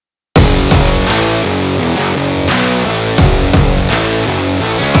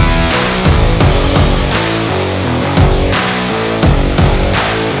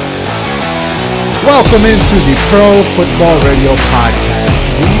Welcome into the Pro Football Radio Podcast.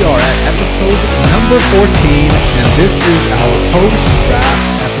 We are at episode number 14, and this is our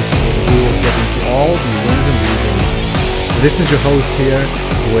post-draft episode. We will get into all the wins and losers. This is your host here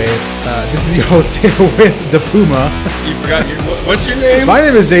with the Puma. You forgot what's your name? My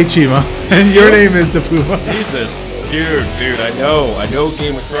name is Jay Chima, and your name is the Puma. Jesus, dude, I know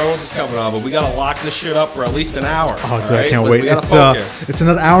Game of Thrones is coming on, but we gotta lock this shit up for at least an hour. Oh, dude, I can't wait. It's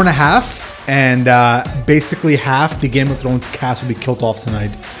another hour and a half. And basically half the Game of Thrones cast will be killed off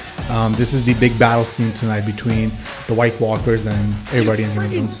tonight. This is the big battle scene tonight between the White Walkers and everybody in Game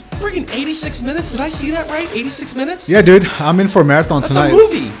of Thrones. Freaking 86 minutes? Did I see that right? 86 minutes? Yeah, dude. I'm in for a marathon tonight.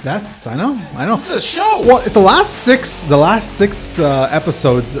 That's a movie. I know. It's a show. Well, it's the last six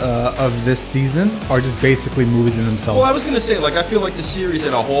episodes of this season are just basically movies in themselves. Well, I was going to say, I feel like the series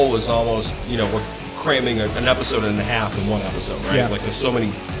as a whole is almost, we're cramming an episode and a half in one episode, right? Yeah. There's so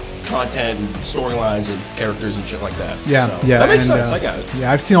many content and storylines and characters and shit like that. Yeah. That makes sense. I got it.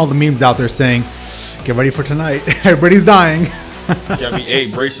 Yeah, I've seen all the memes out there saying, "Get ready for tonight. Everybody's dying."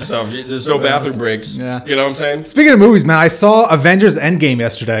 Brace yourself. There's no bathroom breaks. Yeah. You know what I'm saying? Speaking of movies, man, I saw Avengers Endgame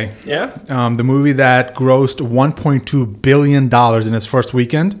yesterday. Yeah? The movie that grossed $1.2 billion in its first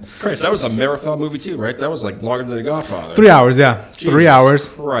weekend. Christ, that was a marathon movie too, right? That was longer than The Godfather. 3 hours, yeah. Jesus 3 hours.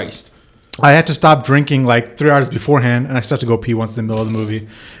 Christ. I had to stop drinking 3 hours beforehand, and I started to go pee once in the middle of the movie.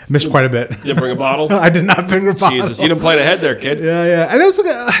 Missed quite a bit. You didn't bring a bottle? I did not bring a bottle. Jesus, you didn't plan ahead there, kid. Yeah, and it was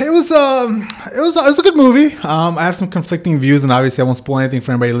a good movie. I have some conflicting views, and obviously I won't spoil anything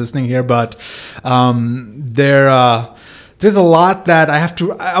for anybody listening here, but there's a lot that I have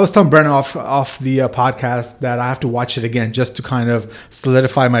to. I was telling Brennan off the podcast that I have to watch it again just to kind of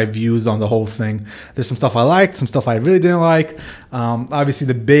solidify my views on the whole thing. There's some stuff I liked, some stuff I really didn't like. Obviously,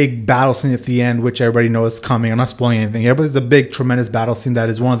 the big battle scene at the end, which everybody knows is coming. I'm not spoiling anything here, but it's a big, tremendous battle scene that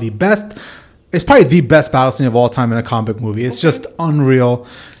is one of the best. It's probably the best battle scene of all time in a comic book movie. It's just unreal.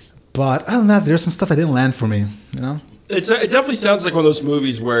 But other than that, there's some stuff that didn't land for me. It definitely sounds like one of those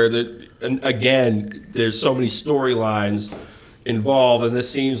movies where there's so many storylines involved, and this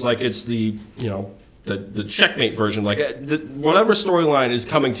seems like it's the checkmate version. Whatever storyline is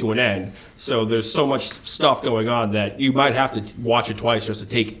coming to an end. So there's so much stuff going on that you might have to watch it twice just to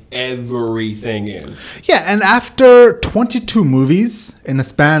take everything in. Yeah, and after 22 movies in a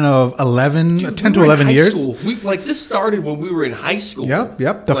span of 10 to 11 years. This started when we were in high school. Yep.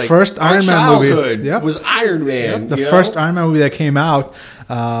 The first Iron Man movie was Iron Man. Yep. The first Iron Man movie that came out.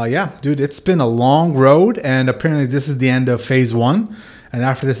 Dude, it's been a long road, and apparently this is the end of phase 1, and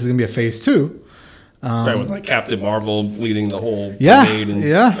after this is going to be a phase 2. Right, with Captain Marvel leading the whole parade.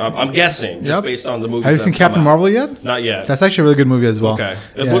 I'm guessing, just based on the movies. Have you seen Captain Marvel yet? Not yet. That's actually a really good movie as well. Okay.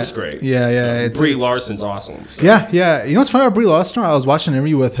 It looks great. Yeah. Brie Larson's awesome. So. Yeah. You know what's funny about Brie Larson? I was watching an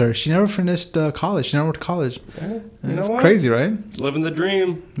interview with her. She never finished college. She never went to college. It's crazy, right? Living the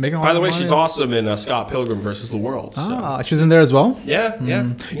dream. By the way, she's awesome in Scott Pilgrim versus the World. So. She's in there as well? Yeah.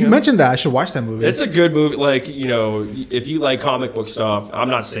 You mentioned that. I should watch that movie. It's a good movie. If you like comic book stuff, I'm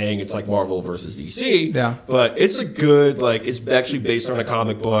not saying it's like Marvel versus DC. Yeah. But it's a good, it's actually based on a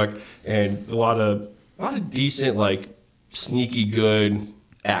comic book, and a lot of decent, sneaky good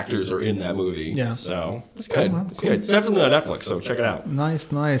actors are in that movie. Yeah. So it's good. Cool, it's good. It's definitely on Netflix, so check it out. Nice.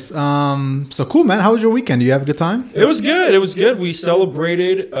 So cool, man. How was your weekend? Did you have a good time? It was good. We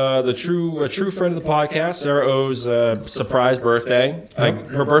celebrated a true friend of the podcast, Sarah O's surprise birthday.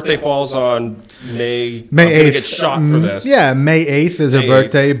 Her birthday falls on May 8th. Get shot for this. Yeah, May 8th is her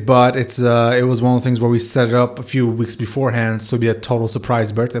birthday, but it was one of the things where we set it up a few weeks beforehand, so it'd be a total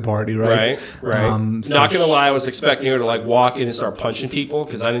surprise birthday party, right? Right. Not gonna lie, I was expecting her to walk in and start punching people,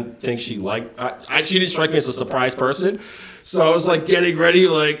 because I didn't think she didn't strike me as a surprise person. So I was getting ready,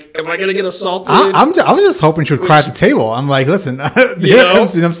 am I gonna get assaulted? I was just hoping she would cry at the table. I'm listen, you know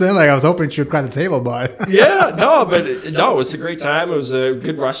what I'm saying? I was hoping she would cry at the table, but it's a great time. It was a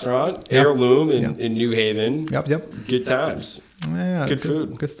good restaurant, Heirloom in New Haven. Yep. Good times. Yeah, good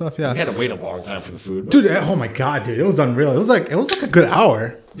food. Good stuff. Yeah. We had to wait a long time for the food, dude. Oh my god, dude, it was unreal. It was like a good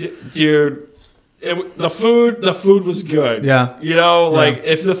hour, dude. The food was good. Yeah.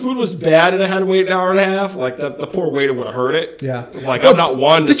 If the food was bad and I had to wait an hour and a half, the poor waiter would have heard it. Yeah. I'm not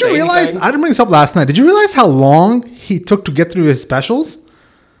one to say anything. Did you realize, I didn't bring this up last night, did you realize how long he took to get through his specials?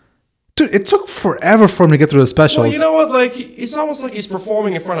 Dude, it took forever for him to get through the specials. Well, you know what? It's almost like he's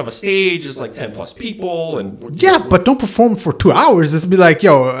performing in front of a stage. There's 10 plus people. But don't perform for 2 hours. This would be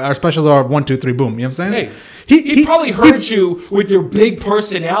our specials are 1, 2, 3, boom. You know what I'm saying? Hey. He probably heard you with your big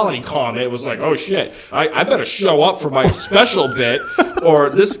personality comment. It was oh shit, I better show up for my special bit, or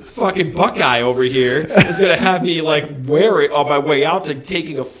this fucking Buckeye over here is gonna have me wear it on my way out to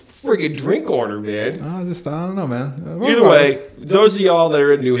taking a friggin' drink order, man. I don't know, man. Either way, those of y'all that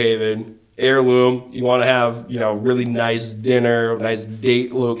are in New Haven, Heirloom, you want to have, really nice dinner, nice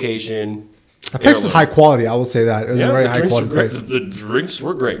date location. The place is high quality. I will say that. It was a very high quality place. The drinks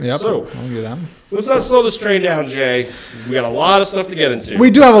were great. Yep. So, I'll give that. Let's not slow this train down, Jay. We got a lot of stuff to get into. We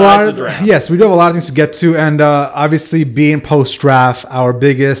do have a lot of things to get to, and obviously, being post-draft, our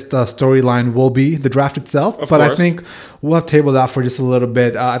biggest storyline will be the draft itself. Of course. I think we'll have tabled that for just a little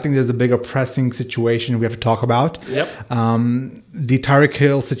bit. I think there's a bigger pressing situation we have to talk about. Yep. The Tyreek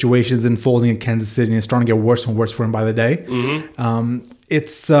Hill situation is unfolding in Kansas City, and it's starting to get worse and worse for him by the day. Mm-hmm.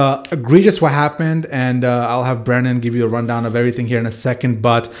 It's egregious what happened, and I'll have Brandon give you a rundown of everything here in a second,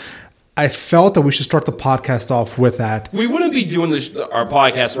 but I felt that we should start the podcast off with that. We wouldn't be doing our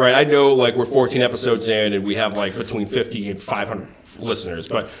podcast, right? I know, we're 14 episodes in, and we have, between 50 and 500 listeners,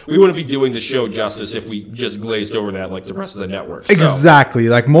 but we wouldn't be doing the show justice if we just glazed over that like the rest of the networks. So. Exactly.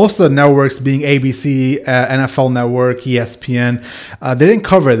 Like most of the networks, being ABC, NFL Network, ESPN, they didn't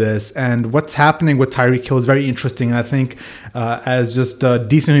cover this. And what's happening with Tyreek Hill is very interesting. And I think as just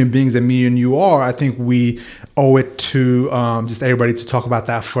decent human beings that me and you are, I think we owe it to just everybody to talk about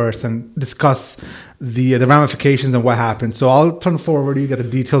that first and discuss the ramifications and what happened. So I'll turn the floor over to you, get the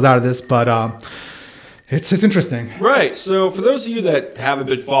details out of this, but it's interesting. Right. So for those of you that haven't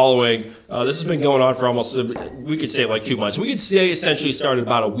been following, this has been going on for almost, we could say 2 months. We could say essentially started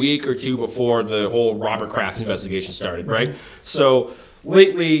about a week or two before the whole Robert Kraft investigation started, right? So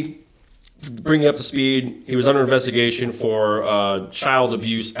lately, bringing up to speed, he was under investigation for child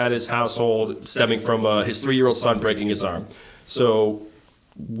abuse at his household stemming from his 3-year-old son breaking his arm. So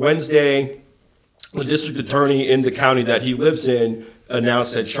Wednesday, the district attorney in the county that he lives in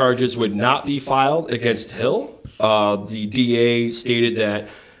announced that charges would not be filed against Hill. The DA stated that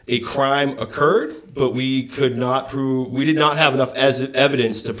a crime occurred, but we did not have enough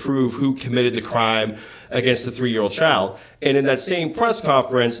evidence to prove who committed the crime against the 3-year-old child. And in that same press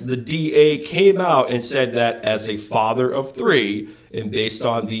conference, the DA came out and said that as a father of 3, and based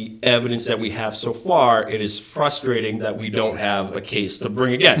on the evidence that we have so far, it is frustrating that we don't have a case to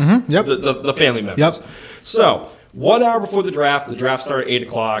bring against the family members. Yep. So 1 hour before the draft started at 8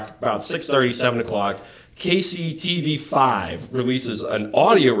 o'clock, about 6:30, 7 o'clock, KCTV5 releases an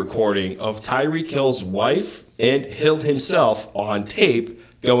audio recording of Tyreek Hill's wife and Hill himself on tape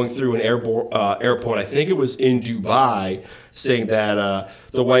going through an airport. I think it was in Dubai, saying that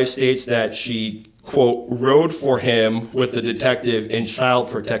the wife states that she, quote, rode for him with the detective in Child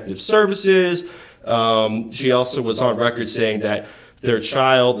Protective Services. She also was on record saying that their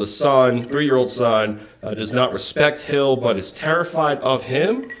child, the son, 3-year-old son, does not respect Hill but is terrified of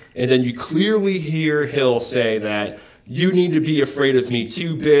him. And then you clearly hear Hill say that, "You need to be afraid of me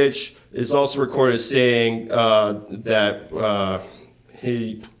too, bitch." Is also recorded saying that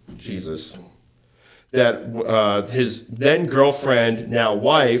his then girlfriend, now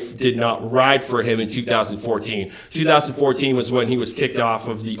wife, did not ride for him in 2014. 2014 was when he was kicked off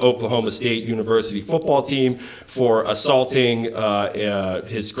of the Oklahoma State University football team for assaulting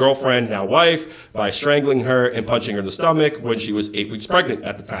his girlfriend, now wife, by strangling her and punching her in the stomach when she was 8 weeks pregnant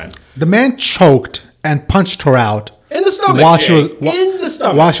at the time. The man choked and punched her out in the stomach. While she was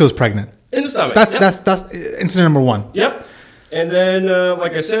pregnant. In the stomach. That's incident number 1. Yep. And then,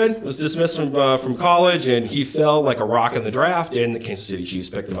 like I said, was dismissed from college, and he fell like a rock in the draft, and the Kansas City Chiefs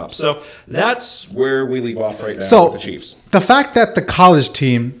picked him up. So that's where we leave off right now with the Chiefs. The fact that the college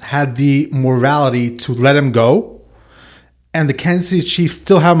team had the morality to let him go, and the Kansas City Chiefs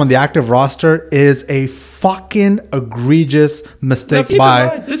still have him on the active roster, is a fucking egregious mistake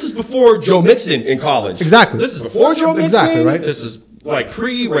this is before Joe Mixon in college. Exactly. This is before Joe Mixon. Exactly, right? This is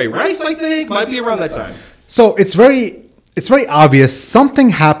pre-Ray Rice, I think. Might be around that time. So it's very obvious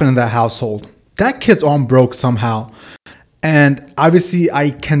something happened in that household. That kid's arm broke somehow. And obviously, I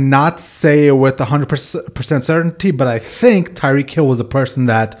cannot say it with 100% certainty, but I think Tyreek Hill was the person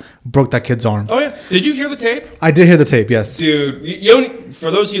that broke that kid's arm. Oh, yeah. Did you hear the tape? I did hear the tape, yes. Dude, for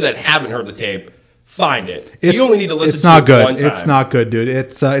those of you that haven't heard the tape, find it. You only need to listen to it one time. It's not good, dude.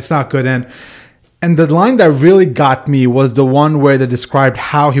 It's not good. And the line that really got me was the one where they described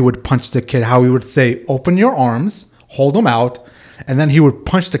how he would punch the kid, how he would say, "Open your arms, hold them out," and then he would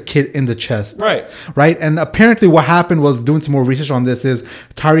punch the kid in the chest. Right. And apparently what happened was, doing some more research on this, is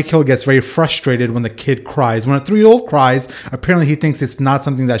Tyreek Hill gets very frustrated when the kid cries. When a 3-year-old cries, apparently he thinks it's not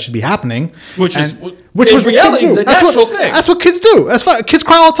something that should be happening. Which was reality the natural thing. That's what kids do. That's why kids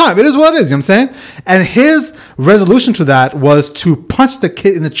cry all the time. It is what it is, you know what I'm saying? And his resolution to that was to punch the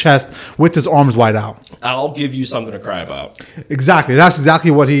kid in the chest with his arms wide out. I'll give you something to cry about. Exactly. That's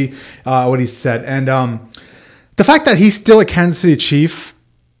exactly what he said. And the fact that he's still a Kansas City Chief,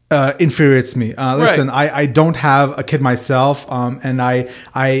 infuriates me. Listen, I don't have a kid myself, and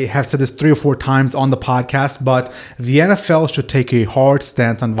I have said this 3 or 4 times on the podcast, but the NFL should take a hard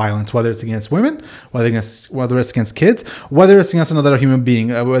stance on violence, whether it's against women, whether it's against kids, whether it's against another human being,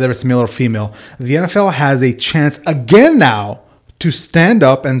 whether it's male or female. The NFL has a chance again now to stand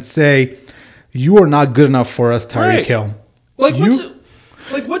up and say, you are not good enough for us, Tyreek Hill.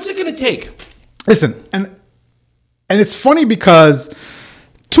 What's it going to take? Listen, and it's funny because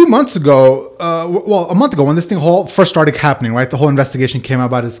 2 months ago, a month ago, when this thing first started happening, right? The whole investigation came out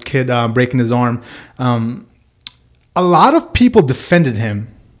about his kid breaking his arm. A lot of people defended him,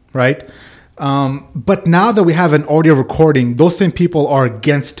 right? But now that we have an audio recording, those same people are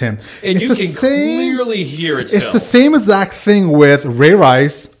against him. And you can clearly hear it. It's the same exact thing with Ray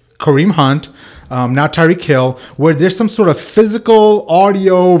Rice, Kareem Hunt, now Tyreek Hill, where there's some sort of physical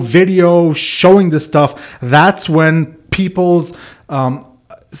audio, video showing this stuff. That's when people's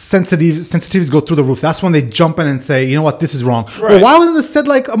sensitivities go through the roof. That's when they jump in and say, you know what, this is wrong. Right. Well, why wasn't this said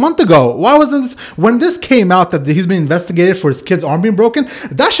like a month ago? Why wasn't this, when this came out that he's been investigated for his kid's arm being broken?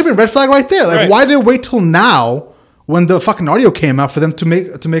 That should be a red flag right there. Like, why did it wait till now when the fucking audio came out for them to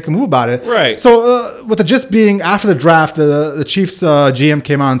make a move about it? Right. So with the gist being, after the draft, the Chiefs GM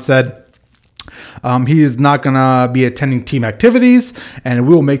came out and said, he is not going to be attending team activities, and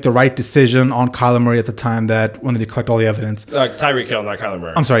we will make the right decision on Kyler Murray at the time that when they collect all the evidence. Tyreek Hill, not Kyler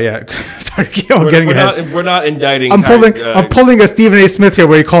Murray. I'm sorry, yeah. Tyreek Hill, we're not indicting. I'm pulling a Stephen A. Smith here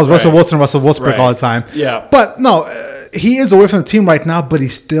where he calls Russell Wilson Russell Westbrook all the time. Yeah. But no, he is away from the team right now, but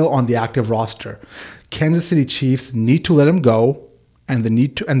he's still on the active roster. Kansas City Chiefs need to let him go. And the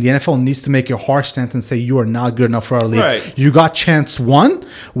NFL needs to make a harsh stance and say, you are not good enough for our league. Right. You got chance one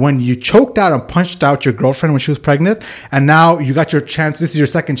when you choked out and punched out your girlfriend when she was pregnant, and now you got your chance. This is your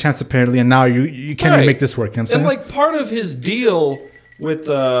second chance apparently, and now you can't even make this work. You know what I'm saying? And like part of his deal with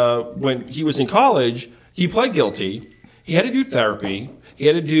when he was in college, he pled guilty. He had to do therapy. He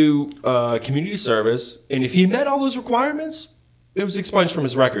had to do community service, and if he met all those requirements, it was expunged from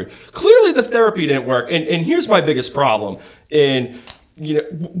his record. Clearly, the therapy didn't work, and here's my biggest problem. And you know,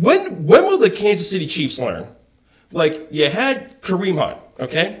 when will the Kansas City Chiefs learn? Like, you had Kareem Hunt,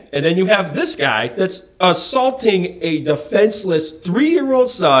 okay? And then you have this guy that's assaulting a defenseless 3-year-old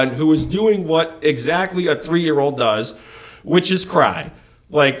son who is doing what exactly a 3-year-old does, which is cry.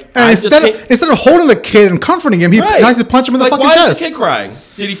 Like, instead of holding the kid and comforting him, he tries to punch him in the fucking chest. Why is the kid crying?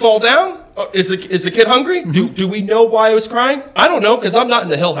 Did he fall down? Is the kid hungry? Mm-hmm. Do we know why he was crying? I don't know, because I'm not in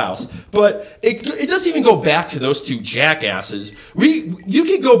the Hill House. But it doesn't even go back to those two jackasses. You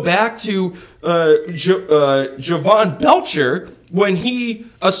could go back to Javon Belcher when he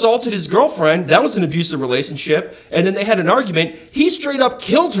assaulted his girlfriend. That was an abusive relationship. And then they had an argument. He straight up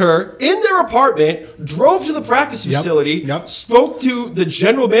killed her in their apartment, drove to the practice facility, spoke to the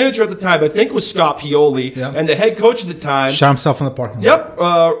general manager at the time, I think it was Scott Pioli, and the head coach at the time. Shot himself in the parking lot.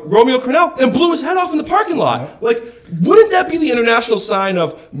 Romeo Crennel, and blew his head off in the parking lot. Like, wouldn't that be the international sign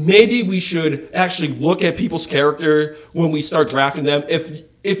of maybe we should actually look at people's character when we start drafting them?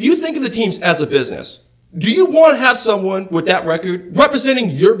 If you think of the teams as a business, do you want to have someone with that record representing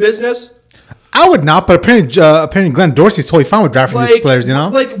your business? I would not, but apparently Glenn Dorsey's totally fine with drafting these players, you know?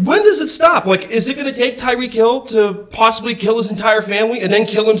 Like, when does it stop? Like, is it going to take Tyreek Hill to possibly kill his entire family and then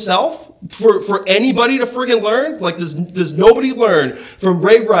kill himself for anybody to friggin' learn? Like, does nobody learn from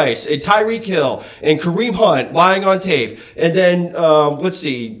Ray Rice and Tyreek Hill and Kareem Hunt lying on tape? And then, let's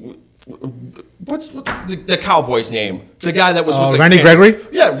see, what's the Cowboys' name? The guy that was with Randy Gregory?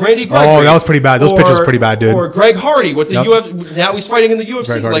 Yeah, Randy Gregory. Oh, that was pretty bad. Those pictures were pretty bad, dude. Or Greg Hardy with the UFC. Now he's fighting in the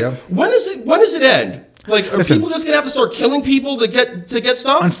UFC. Hardy, like, when does it end? Like, are people just gonna have to start killing people to get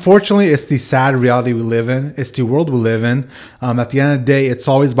stuff? Unfortunately, it's the sad reality we live in. It's the world we live in. At the end of the day, it's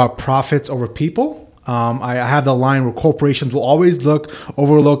always about profits over people. I have the line where corporations will always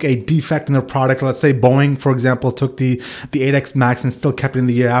overlook a defect in their product. Let's say Boeing, for example, took the 8X Max and still kept it in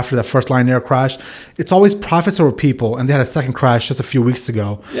the year after that first line air crash. It's always profits over people, and they had a second crash just a few weeks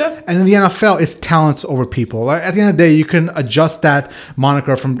ago. Yeah. And in the NFL, it's talents over people. Like, at the end of the day, you can adjust that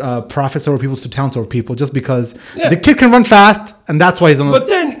moniker from profits over people to talents over people just because the kid can run fast, and that's why he's on the... But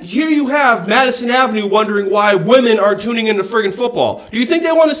then here you have Madison Avenue wondering why women aren't tuning into friggin' football. Do you think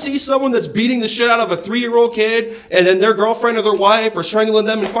they want to see someone that's beating the shit out of a 3-year-old kid and then their girlfriend or their wife or strangling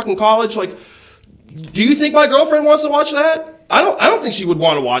them in fucking college? Like, do you think my girlfriend wants to watch that? I don't think she would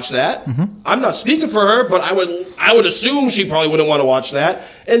want to watch that. Mm-hmm. I'm not speaking for her, but I would assume she probably wouldn't want to watch that.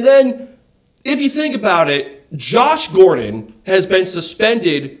 And then, if you think about it, Josh Gordon has been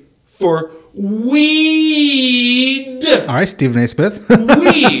suspended for weed. All right, Stephen A. Smith.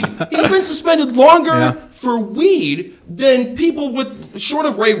 Weed. He's been suspended longer for weed than people with short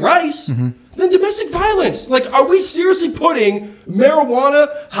of Ray Rice than domestic violence. Like, are we seriously putting marijuana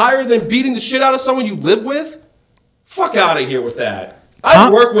higher than beating the shit out of someone you live with? Fuck out of here with that.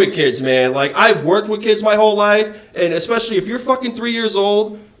 I work with kids, man. Like, I've worked with kids my whole life, and especially if you're fucking 3 years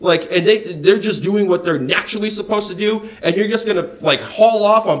old, like, and they're just doing what they're naturally supposed to do, and you're just gonna like haul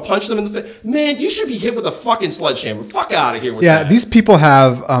off and punch them in the face. Man, you should be hit with a fucking sledgehammer. Fuck out of here with that. Yeah, these people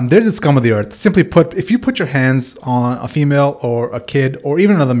have they're the scum of the earth. Simply put, if you put your hands on a female or a kid or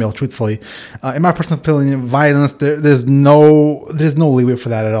even another male, truthfully, in my personal opinion, violence there's no leeway for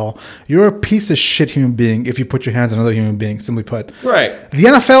that at all. You're a piece of shit human being if you put your hands on another human being. Simply put, right? The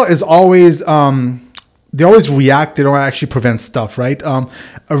NFL is always. They always react. They don't actually prevent stuff, right?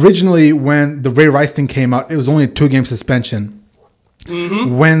 Originally, when the Ray Rice thing came out, it was only a 2-game suspension.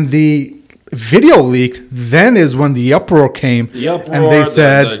 When the video leaked, then is when the uproar came. The uproar, and they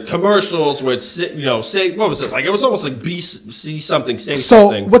said the commercials would say, what was it like? It was almost like see something, say so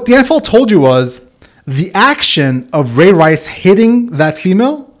something. What the NFL told you was the action of Ray Rice hitting that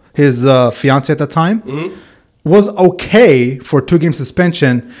female, his fiance at the time, was okay for a 2-game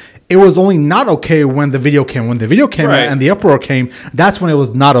suspension. It was only not okay when the video came. When the video came out and the uproar came, that's when it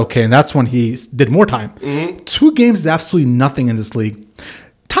was not okay, and that's when he did more time. 2 games is absolutely nothing in this league.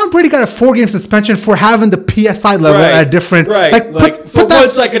 Tom Brady got a 4-game suspension for having the PSI level at a different. Like, for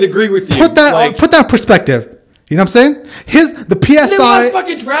once, I could agree with you. Put that in perspective. You know what I'm saying? The PSI. They lost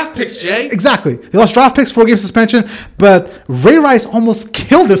fucking draft picks, Jay. Exactly. They lost draft picks, 4-game suspension. But Ray Rice almost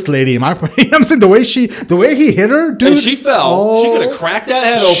killed this lady. In my opinion, you know what I'm saying the way he hit her, dude. And she fell. She could have cracked that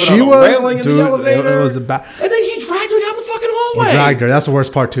head open on the railing in the elevator. It was a bad. And then he dragged her down the fucking hallway. He dragged her. That's the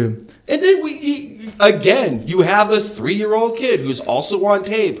worst part too. And then again, you have a 3-year-old kid who's also on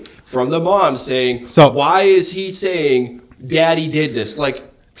tape from the mom saying, "Why is he saying Daddy did this?" Like.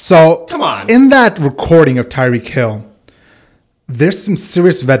 So, come on. In that recording of Tyreek Hill, there's some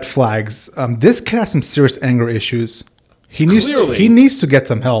serious red flags. This kid has some serious anger issues. He needs to get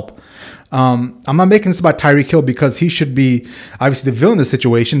some help. I'm not making this about Tyreek Hill because he should be obviously the villain in this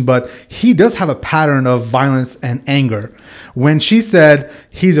situation, but he does have a pattern of violence and anger. When she said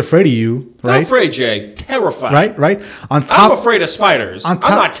he's afraid of you, right? Not afraid, Jay. Terrified. Right. I'm afraid of spiders. I'm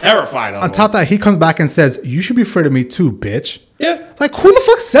not terrified of them. On top of that, he comes back and says, "You should be afraid of me too, bitch." Yeah. Like, who the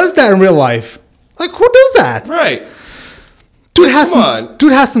fuck says that in real life? Like, who does that? Right. Dude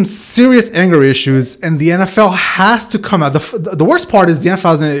has some serious anger issues, and the NFL has to come out. The worst part is the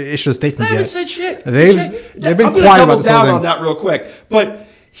NFL hasn't issued a statement yet. They haven't said shit. They've been I'm quiet about this. this whole down thing. on that real quick. But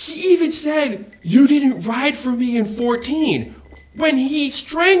he even said, "You didn't ride for me in 14." When he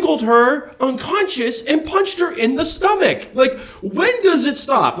strangled her unconscious and punched her in the stomach. Like, when does it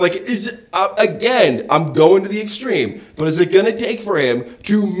stop? Like, again, I'm going to the extreme, but is it going to take for him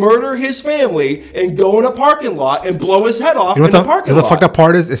to murder his family and go in a parking lot and blow his head off in the parking lot? The fucked up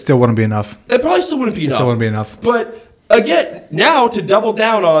part is, it still wouldn't be enough. It probably still wouldn't be enough. It still wouldn't be enough. But, again, now to double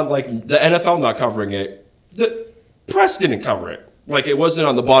down on, like, the NFL not covering it, the press didn't cover it. Like, it wasn't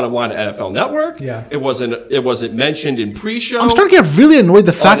on the bottom line of NFL Network. Yeah. It wasn't mentioned in pre-show. I'm starting to get really annoyed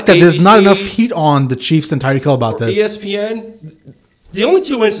the fact that there's not enough heat on the Chiefs and Tyreek Hill about this. ESPN. The only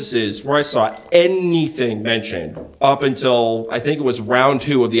 2 instances where I saw anything mentioned up until I think it was round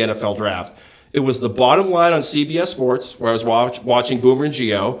 2 of the NFL draft, it was the bottom line on CBS Sports where I was watching Boomer and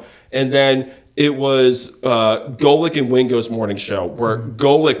Gio, and then it was Golic and Wingo's morning show where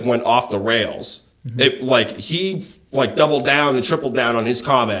Golic went off the rails. He doubled down and tripled down on his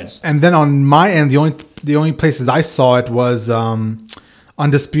comments. And then on my end, the only places I saw it was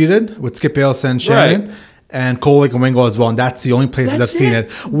Undisputed with Skip Bayless and Shannon, and Golic and Wingo as well. And that's the only places I've seen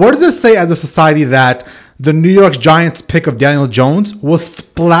it. What does it say as a society that the New York Giants pick of Daniel Jones was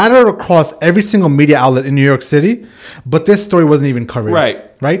splattered across every single media outlet in New York City, but this story wasn't even covered?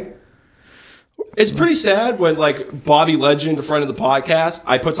 Right? It's pretty sad when, like, Bobby Legend, a friend of the podcast,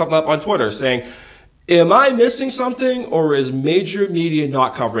 I put something up on Twitter saying, "Am I missing something, or is major media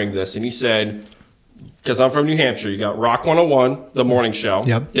not covering this?" And he said, because I'm from New Hampshire, you got Rock 101, the morning show.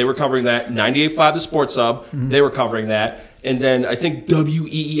 Yep. They were covering that. 98.5, the Sports Hub, they were covering that. And then I think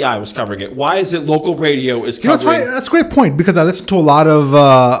WEEI was covering it. Why is it local radio is covering? You know, that's a great point, because I listened to a lot of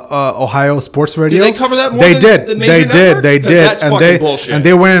Ohio sports radio. Did they cover that more They than did. the major networks? They did. That's fucking bullshit. And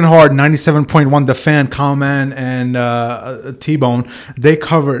they went in hard. 97.1, The Fan, Common, and T-Bone. They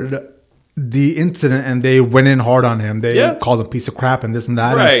covered the incident, and they went in hard on him. They called him a piece of crap and this and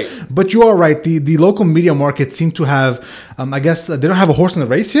that. Right. But you are right. The local media market seem to have, I guess, they don't have a horse in the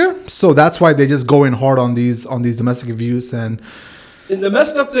race here. So that's why they just go in hard on these domestic abuse. And the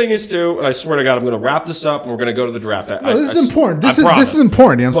messed up thing is, too, and I swear to God, I'm going to wrap this up and we're going to go to the draft. This is important. This is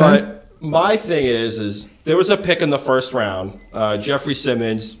important. You know what I'm saying? My thing is there was a pick in the first round. Jeffrey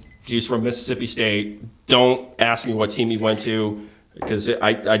Simmons, he's from Mississippi State. Don't ask me what team he went to because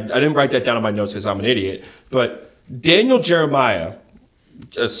I didn't write that down in my notes because I'm an idiot. But Daniel Jeremiah,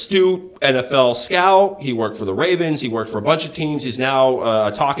 astute NFL scout. He worked for the Ravens. He worked for a bunch of teams. He's now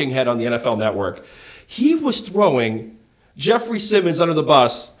a talking head on the NFL Network. He was throwing Jeffrey Simmons under the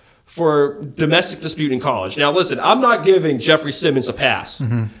bus for domestic dispute in college. Now, listen, I'm not giving Jeffrey Simmons a pass.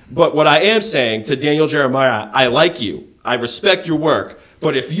 But what I am saying to Daniel Jeremiah, I like you. I respect your work.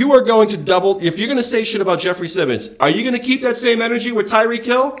 But if you are going to if you're going to say shit about Jeffrey Simmons, are you going to keep that same energy with Tyreek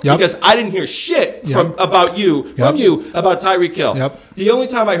Hill? Yep. Because I didn't hear shit from you about Tyreek Hill. Yep. The only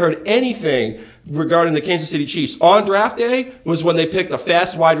time I heard anything regarding the Kansas City Chiefs on draft day was when they picked a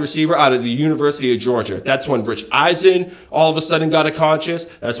fast wide receiver out of the University of Georgia. That's when Rich Eisen all of a sudden got a conscious.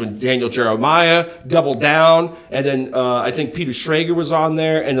 That's when Daniel Jeremiah doubled down. And then I think Peter Schrager was on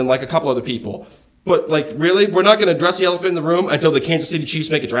there and then like a couple other people. But, like, really? We're not going to address the elephant in the room until the Kansas City Chiefs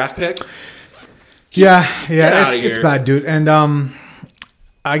make a draft pick? It's bad, dude. And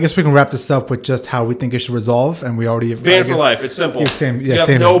I guess we can wrap this up with just how we think it should resolve. And we already have banned for life. It's simple. You have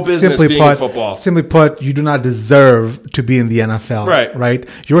no business being in football. Simply put, you do not deserve to be in the NFL. Right.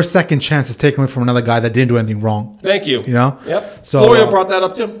 Your second chance is taken away from another guy that didn't do anything wrong. Thank you. You know? Yep. So, Florio brought that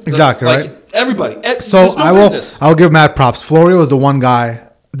up too. Exactly, right? Everybody. So I'll give Matt props. Florio is the one guy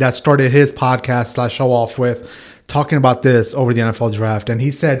that started his podcast / show off with talking about this over the NFL draft. And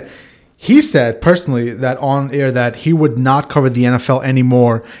he said personally that on air that he would not cover the NFL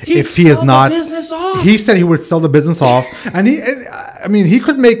anymore if he is not. He said he would sell the business off. And he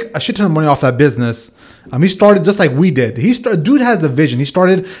could make a shit ton of money off that business. He started just like we did. Dude has a vision. He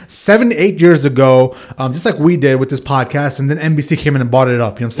started 7-8 years ago, just like we did with this podcast, and then NBC came in and bought it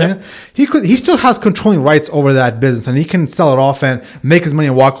up. You know what I'm saying? Yep. He still has controlling rights over that business, and he can sell it off and make his money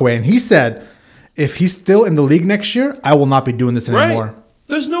and walk away. And he said, if he's still in the league next year, I will not be doing this anymore. Right.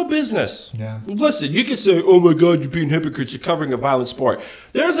 There's no business. Yeah. Listen, you can say, oh my God, you're being hypocrites. You're covering a violent sport.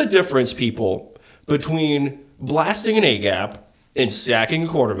 There's a difference, people, between blasting an A-gap and sacking a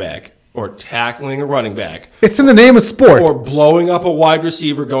quarterback or tackling a running back. It's in the name of sport. Or blowing up a wide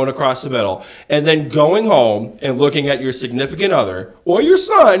receiver going across the middle. And then going home and looking at your significant other or your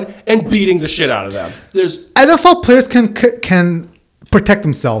son and beating the shit out of them. NFL players can protect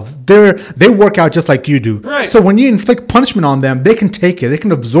themselves. They work out just like you do. Right. So when you inflict punishment on them, they can take it. They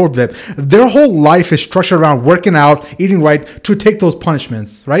can absorb it. Their whole life is structured around working out, eating right to take those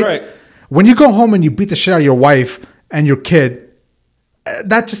punishments, right? Right. When you go home and you beat the shit out of your wife and your kid,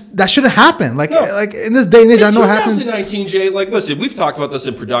 that shouldn't happen. Like in this day and age, I know it happens. 2019, Jay. Like, listen, we've talked about this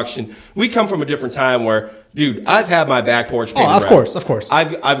in production. We come from a different time where, dude, I've had my back porch painted red. Of course.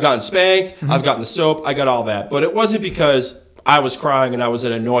 I've gotten spanked. Mm-hmm. I've gotten the soap. I got all that. But it wasn't because I was crying and I was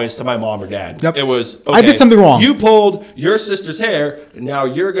an annoyance to my mom or dad. Yep. It was, okay, I did something wrong. You pulled your sister's hair, and now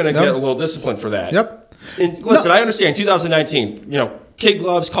you're going to get a little discipline for that. Yep. And listen, I understand 2019, kid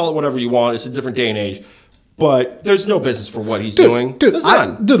gloves, call it whatever you want. It's a different day and age. But there's no business for what he's doing. Dude,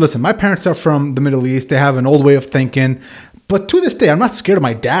 listen, my parents are from the Middle East. They have an old way of thinking. But to this day, I'm not scared of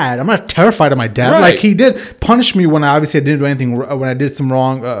my dad. I'm not terrified of my dad. Right. Like, he did punish me when I didn't do anything, when I did some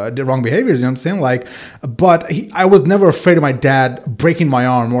wrong behaviors, you know what I'm saying? Like, but I was never afraid of my dad breaking my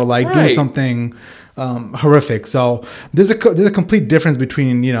arm or doing something horrific. So there's a complete difference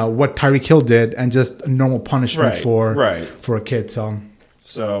between, what Tyreek Hill did and just normal punishment for a kid.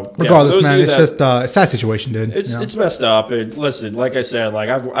 So regardless, man, it's just a sad situation, dude. It's messed up. Listen, like I said,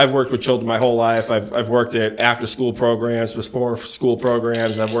 I've worked with children my whole life. I've worked at after school programs, before school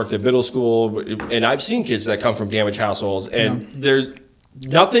programs. I've worked at middle school, and I've seen kids that come from damaged households. And there's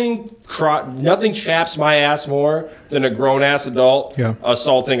nothing chaps my ass more than a grown ass adult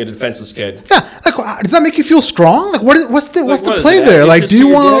assaulting a defenseless kid. Yeah, does that make you feel strong? Like, what's the play there? Like, do you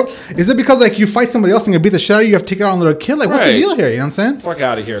want? Is it because you fight somebody else and you beat the shit out of you have to take it on a little kid? Like, what's the deal here? You know what I'm saying? Fuck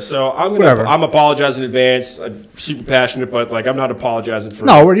out of here. So I'm apologizing in advance. I'm super passionate, but I'm not apologizing for.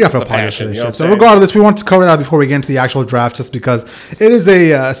 No, you have to apologize. So regardless, we want to cover that before we get into the actual draft, just because it is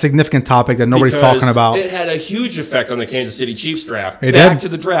a significant topic that nobody's talking about. It had a huge effect on the Kansas City Chiefs draft. Back to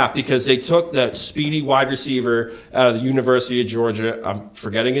the draft, because they took that speedy wide receiver out of the University of Georgia. I'm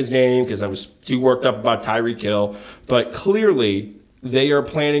forgetting his name because I was too worked up about Tyreek Hill. But clearly, they are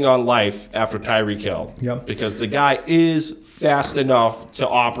planning on life after Tyreek Hill. Yep. Because the guy is fast enough to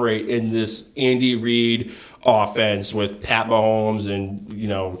operate in this Andy Reid offense with Pat Mahomes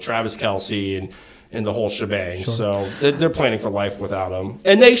and, Travis Kelce. And and the whole shebang. So they're planning for life without him.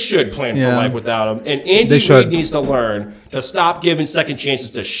 And they should plan for life without him. And Andy Reid needs to learn to stop giving second chances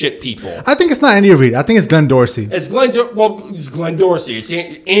to shit people. I think it's not Andy Reid. I think it's Glenn Dorsey. It's Glenn Dorsey. It's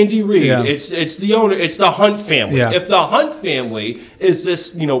Andy Reid. Yeah. It's the owner. It's the Hunt family. Yeah. If the Hunt family is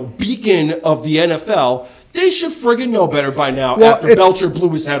this, beacon of the NFL, they should friggin' know better by now after Belcher blew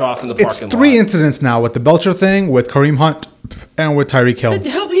his head off in the parking lot. It's 3 incidents now with the Belcher thing, with Kareem Hunt, and with Tyreek Hill.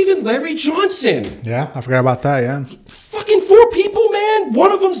 Hell, even Larry Johnson. Yeah, I forgot about that, yeah. Fucking 4 people, man.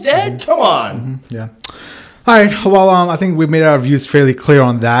 One of them's dead? Come on. Mm-hmm. Yeah. All right, well, I think we've made our views fairly clear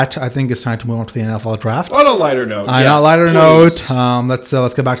on that. I think it's time to move on to the NFL draft. On a lighter note, on a lighter note,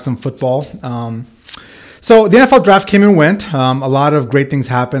 let's get back to some football. So the NFL draft came and went. A lot of great things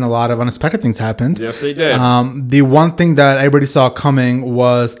happened. A lot of unexpected things happened. Yes, they did. The one thing that everybody saw coming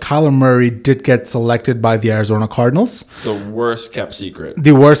was Kyler Murray did get selected by the Arizona Cardinals. The worst kept secret.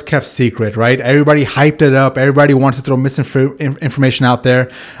 The worst kept secret, right? Everybody hyped it up. Everybody wanted to throw misinformation out there.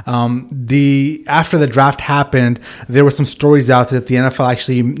 After the draft happened, there were some stories out there that the NFL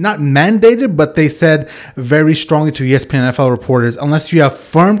actually not mandated, but they said very strongly to ESPN NFL reporters, unless you have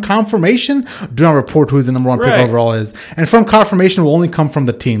firm confirmation, do not report who's the number 1 pick overall is. And firm confirmation will only come from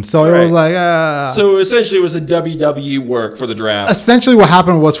the team. So it was like... So essentially it was a WWE work for the draft. Essentially what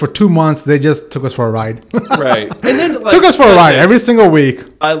happened was for 2 months, they just took us for a ride. Right. And then took us for a ride every single week.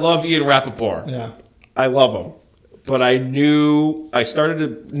 I love Ian Rappaport. Yeah. I love him. But I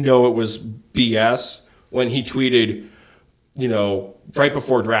started to know it was BS when he tweeted, right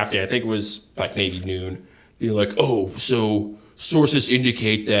before draft day, I think it was like maybe noon, be like, so sources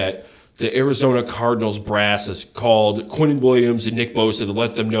indicate that the Arizona Cardinals brass has called Quinnen Williams and Nick Bosa to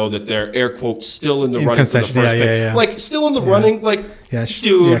let them know that they're, air quotes, still in the running for the first pick. Yeah. Like, still in the running? Like,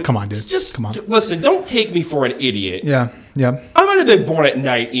 dude. Yeah, come on, dude. Just, come on. Listen, don't take me for an idiot. Yeah. I might have been born at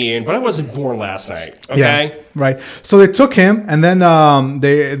night, Ian, but I wasn't born last night. Okay? Yeah, right. So they took him, and then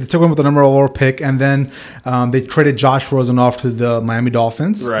they took him with the number 1 pick, and then they traded Josh Rosen off to the Miami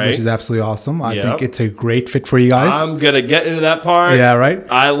Dolphins, which is absolutely awesome. I think it's a great fit for you guys. I'm going to get into that part. Yeah, right.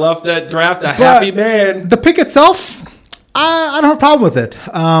 I love that draft. Happy man. The pick itself, I don't have a problem with it.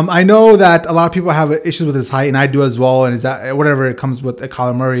 I know that a lot of people have issues with his height, and I do as well, and is that whatever it comes with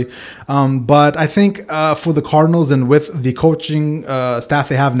Kyler Murray. But I think for the Cardinals and with the coaching staff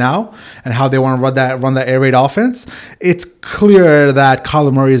they have now and how they want to run that air raid offense, it's clear that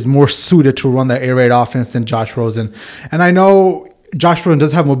Kyler Murray is more suited to run that air raid offense than Josh Rosen. And I know Josh Rosen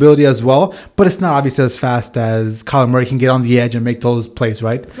does have mobility as well, but it's not obviously as fast as Kyler Murray can get on the edge and make those plays,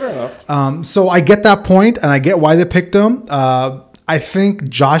 right? Fair enough. So I get that point, and I get why they picked him. I think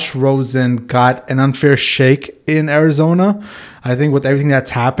Josh Rosen got an unfair shake in Arizona. I think with everything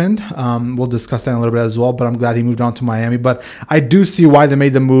that's happened, we'll discuss that in a little bit as well, but I'm glad he moved on to Miami. But I do see why they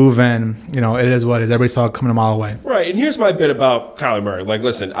made the move, and, it is what it is. Everybody saw it coming a mile away. Right, and here's my bit about Kyler Murray. Like,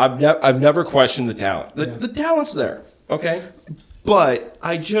 listen, I've never questioned the talent. The talent's there, okay? But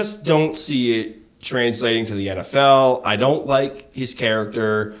I just don't see it translating to the NFL. I don't like his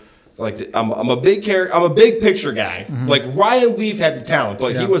character. Like, I'm a big picture guy. Mm-hmm. Like, Ryan Leaf had the talent,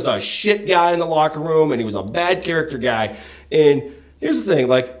 but he was a shit guy in the locker room, and he was a bad character guy. And here's the thing: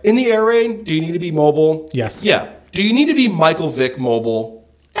 like, in the air raid, do you need to be mobile? Yes. Yeah. Do you need to be Michael Vick mobile?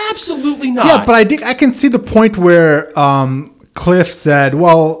 Absolutely not. Yeah, but I can see the point where Cliff said,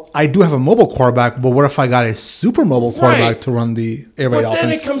 well, I do have a mobile quarterback, but what if I got a super mobile quarterback to run the air raid offense? But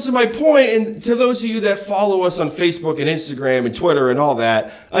then it comes to my point, and to those of you that follow us on Facebook and Instagram and Twitter and all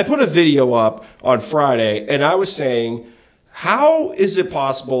that, I put a video up on Friday, and I was saying, how is it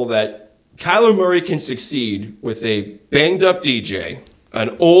possible that Kyler Murray can succeed with a banged-up DJ,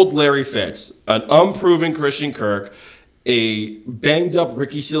 an old Larry Fitz, an unproven Christian Kirk, a banged-up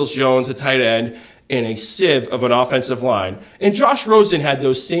Ricky Seals-Jones, a tight end, and a sieve of an offensive line. And Josh Rosen had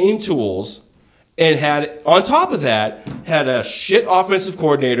those same tools and had, on top of that, had a shit offensive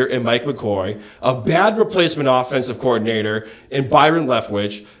coordinator in Mike McCoy, a bad replacement offensive coordinator in Byron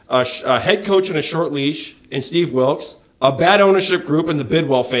Leftwich, a head coach on a short leash in Steve Wilkes, a bad ownership group in the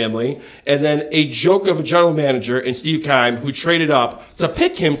Bidwell family, and then a joke of a general manager in Steve Keim who traded up to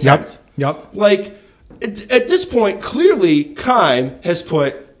pick him 10th. Yep. Like, at this point, clearly Keim has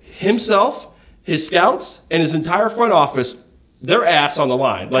put himself, his scouts, and his entire front office, their ass on the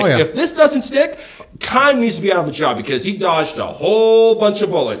line. Like, if this doesn't stick, Keim needs to be out of a job because he dodged a whole bunch of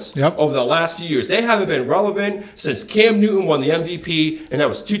bullets over the last few years. They haven't been relevant since Cam Newton won the MVP, and that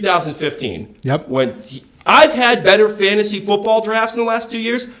was 2015. When I've had better fantasy football drafts in the last 2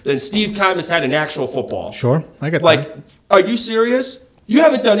 years than Steve Keim has had in actual football. Sure, I get that. Like, are you serious? You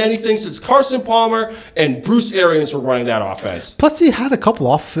haven't done anything since Carson Palmer and Bruce Arians were running that offense. Plus, he had a couple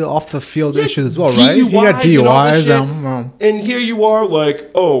off the field issues as well, right? He got DUIs. And here you are like,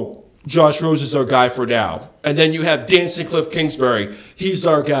 oh, Josh Rose is our guy for now. And then you have Dancing Cliff Kingsbury. He's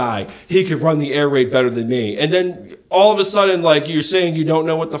our guy. He could run the air raid better than me. And then all of a sudden, like, you're saying you don't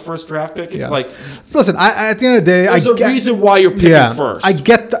know what the first draft pick is? Yeah. Like, listen, at the end of the day, there's a reason why you're picking first. I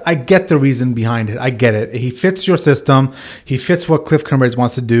get the reason behind it. I get it. He fits your system. He fits what Cliff Kingsbury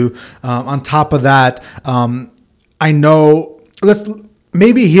wants to do. On top of that, I know,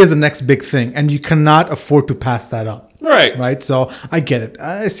 maybe he is the next big thing, and you cannot afford to pass that up. Right. So I get it.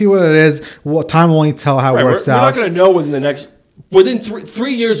 I see what it is. Well, time will only tell how it works out. We're not going to know within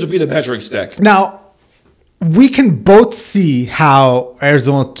 3 years will be the measuring stick. Now, we can both see how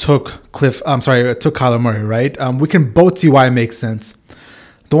Arizona took Kyler Murray, right? We can both see why it makes sense.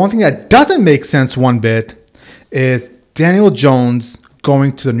 The one thing that doesn't make sense one bit is Daniel Jones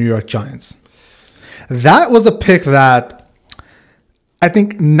going to the New York Giants. That was a pick that I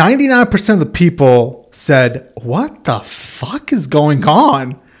think 99% of the people said, what the fuck is going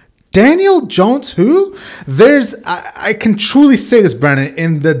on? Daniel Jones, who? I can truly say this, Brandon,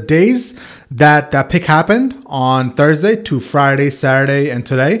 in the days that pick happened on Thursday to Friday, Saturday, and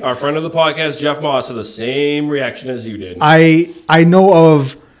today. Our friend of the podcast, Jeff Moss, had the same reaction as you did. I know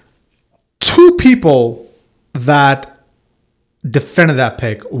of two people that defended that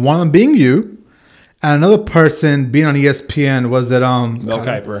pick. One of them being you, and another person being on ESPN. Was it Mel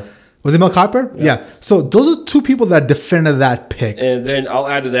Kiper? Was it Mel Kiper? Yeah. So those are two people that defended that pick. And then I'll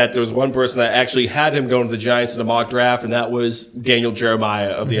add to that, there was one person that actually had him going to the Giants in a mock draft, and that was Daniel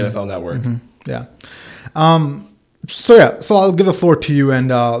Jeremiah of the NFL Network. Mm-hmm. Yeah. So I'll give the floor to you and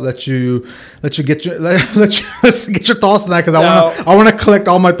let you get your let's get your thoughts on that, because I want to collect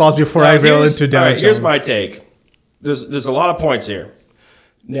all my thoughts before I reel into Daniel. All right, here's my take. There's a lot of points here.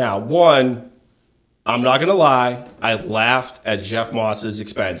 Now, one, I'm not gonna lie, I laughed at Jeff Moss's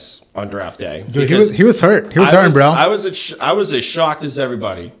expense on draft day. Dude, he was hurt. He was hurting, bro. I was as shocked as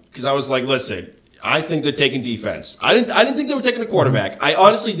everybody, because I was like, listen, I think they're taking defense. I didn't think they were taking a quarterback. Mm-hmm. I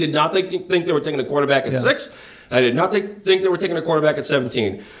honestly did not think they were taking a quarterback at 6. I did not think they were taking a quarterback at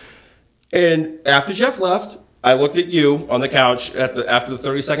 17. And after Jeff left, I looked at you on the couch after the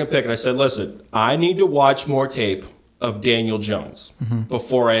 32nd pick, and I said, listen, I need to watch more tape of Daniel Jones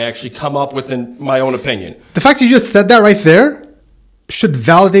before I actually come up with my own opinion. The fact that you just said that right there should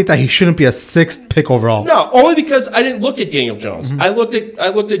validate that he shouldn't be a 6th pick overall. No, only because I didn't look at Daniel Jones. I looked at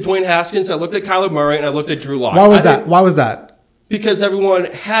Dwayne Haskins, I looked at Kyler Murray, and I looked at Drew Lock. Why was that? Because everyone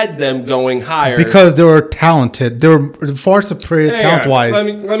had them going higher. Because they were talented. They were far superior talent-wise.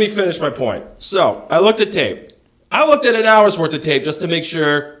 Let me finish my point. So, I looked at tape. I looked at an hour's worth of tape just to make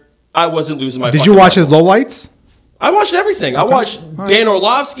sure I wasn't losing my Did you watch his lowlights? I watched everything. Okay. I watched Dan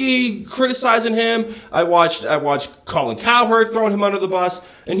Orlovsky criticizing him. I watched Colin Cowherd throwing him under the bus.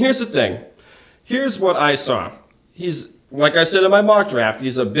 And here's the thing. Here's what I saw. He's, like I said in my mock draft,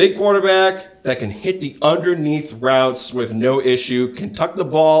 he's a big quarterback that can hit the underneath routes with no issue, can tuck the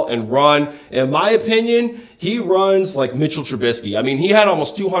ball and run. In my opinion, he runs like Mitchell Trubisky. I mean, he had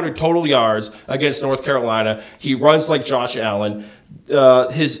almost 200 total yards against North Carolina. He runs like Josh Allen.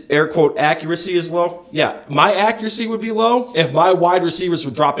 His air quote accuracy is low. Yeah, my accuracy would be low if my wide receivers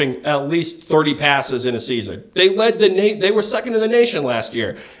were dropping at least 30 passes in a season. They were second in the nation last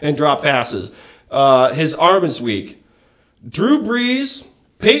year in drop passes. His arm is weak. Drew Brees,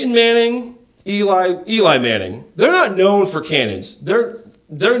 Peyton Manning, Eli Manning. They're not known for cannons.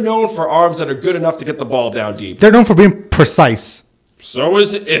 They're known for arms that are good enough to get the ball down deep. They're known for being precise. So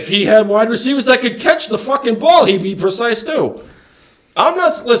if he had wide receivers that could catch the fucking ball, he'd be precise too. I'm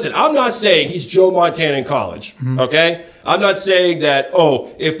not saying he's Joe Montana in college, okay? I'm not saying that,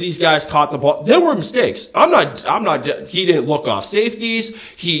 if these guys caught the ball, there were mistakes. He didn't look off safeties.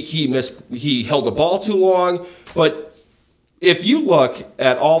 He held the ball too long. But if you look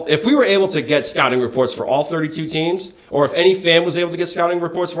at if we were able to get scouting reports for all 32 teams, or if any fan was able to get scouting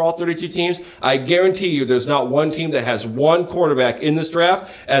reports for all 32 teams, I guarantee you there's not one team that has one quarterback in this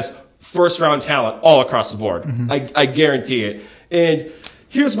draft as first round talent all across the board. I guarantee it. And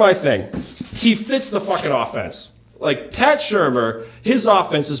here's my thing. He fits the fucking offense. Like Pat Shurmur, his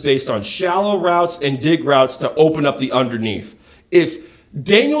offense is based on shallow routes and dig routes to open up the underneath. If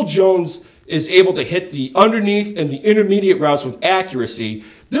Daniel Jones is able to hit the underneath and the intermediate routes with accuracy,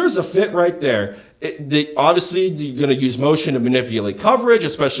 there's a fit right there. Obviously, you're going to use motion to manipulate coverage,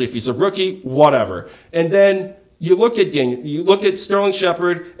 especially if he's a rookie, whatever. And then you look at Sterling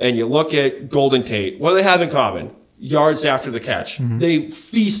Shepard and you look at Golden Tate. What do they have in common? Yards after the catch. They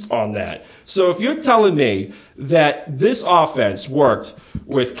feast on that. So if you're telling me that this offense worked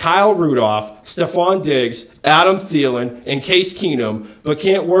with Kyle Rudolph, Stephon Diggs, Adam Thielen, and Case Keenum, but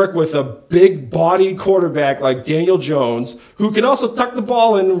can't work with a big-bodied quarterback like Daniel Jones, who can also tuck the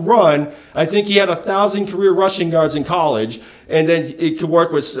ball in and run. I think he had 1,000 career rushing yards in college. And then it could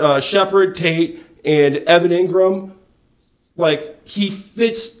work with Shepard, Tate, and Evan Ingram. Like, he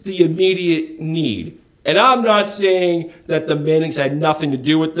fits the immediate need. And I'm not saying that the Mannings had nothing to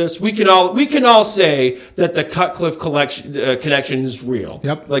do with this. We can all say that the Cutcliffe connection is real.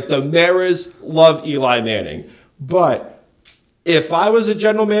 Yep. Like, the Maras love Eli Manning. But if I was a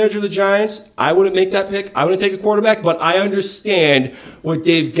general manager of the Giants, I wouldn't make that pick. I wouldn't take a quarterback. But I understand what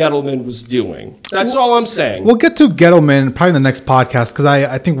Dave Gettleman was doing. That's all I'm saying. We'll get to Gettleman probably in the next podcast because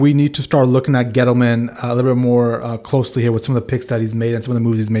I think we need to start looking at Gettleman a little bit more closely here with some of the picks that he's made and some of the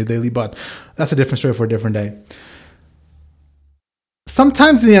moves he's made lately. But that's a different story for a different day.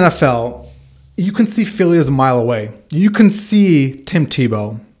 Sometimes in the NFL, you can see failures a mile away. You can see Tim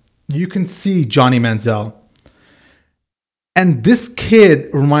Tebow. You can see Johnny Manziel. And this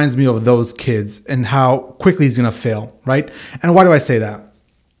kid reminds me of those kids and how quickly he's going to fail, right? And why do I say that?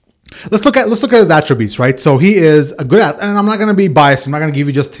 Let's look at his attributes, right? So he is a good athlete, and I'm not going to be biased. I'm not going to give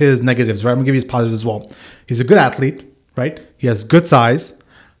you just his negatives, right? I'm going to give you his positives as well. He's a good athlete, right? He has good size.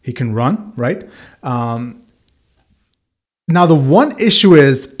 He can run, right? Now, the one issue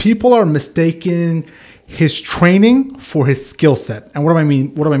is people are mistaking his training for his skill set. And what do I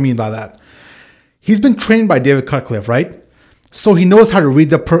mean by that? He's been trained by David Cutcliffe, right? So he knows how to read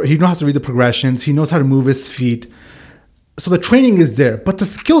the progressions. He knows how to move his feet. So the training is there, but the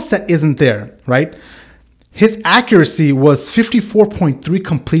skill set isn't there, right? His accuracy was 54.3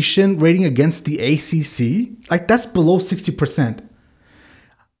 completion rating against the ACC. Like, that's below 60%.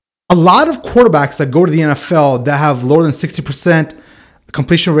 A lot of quarterbacks that go to the NFL that have lower than 60%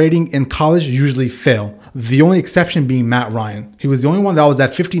 completion rating in college usually fail. The only exception being Matt Ryan. He was the only one that was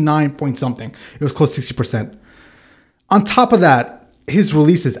at 59 point something. It was close to 60%. On top of that, his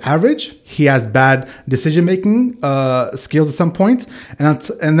release is average. He has bad decision-making skills at some points.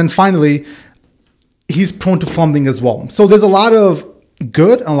 And then finally, he's prone to fumbling as well. So there's a lot of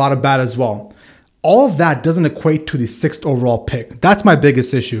good and a lot of bad as well. All of that doesn't equate to the 6th overall pick. That's my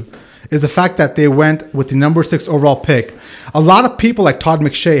biggest issue, is the fact that they went with the number 6 overall pick. A lot of people like Todd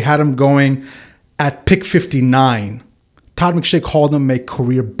McShay had him going at pick 59. Todd McShay called him a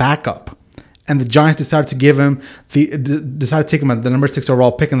career backup. And the Giants decided to take him at the number 6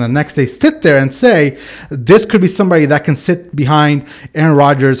 overall pick, and the next day sit there and say this could be somebody that can sit behind Aaron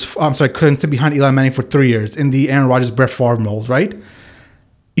Rodgers. Couldn't sit behind Eli Manning for 3 years in the Aaron Rodgers, Brett Favre mold, right?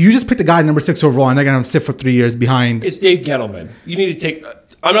 You just picked a guy at number 6 overall, and they're going to sit for 3 years behind. It's Dave Gettleman. You need to take.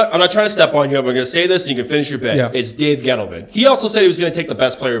 I'm not trying to step on you. I'm going to say this, and you can finish your bit. Yeah. It's Dave Gettleman. He also said he was going to take the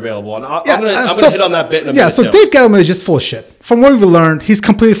best player available, and I'm going to hit on that bit in a minute. So Dave Gettleman is just full of shit. From what we've learned, he's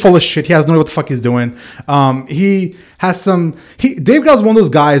completely full of shit. He has no idea what the fuck he's doing. He has some. Dave Gettleman's one of those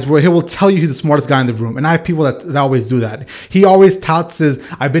guys where he will tell you he's the smartest guy in the room, and I have people that always do that. He always touts his,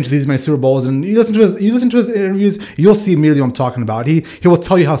 "I've been to these many Super Bowls," and you listen to his interviews, you'll see immediately what I'm talking about. He will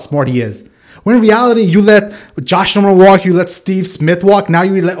tell you how smart he is. When in reality, you let Josh Norman walk, you let Steve Smith walk, now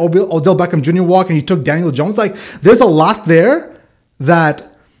you let Odell Beckham Jr. walk, and you took Daniel Jones. Like, there's a lot there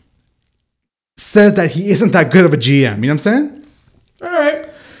that says that he isn't that good of a GM. You know what I'm saying? All right.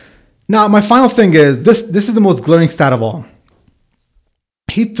 Now, my final thing is, this is the most glaring stat of all.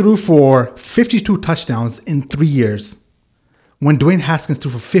 He threw for 52 touchdowns in 3 years, when Dwayne Haskins threw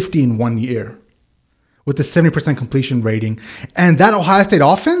for 50 in 1 year, with a 70% completion rating. And that Ohio State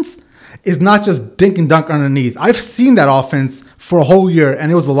offense is not just dink and dunk underneath. I've seen that offense for a whole year, and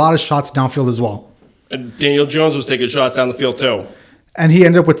it was a lot of shots downfield as well. And Daniel Jones was taking shots down the field too. And he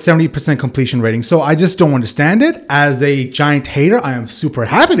ended up with 70% completion rating. So I just don't understand it. As a Giant hater, I am super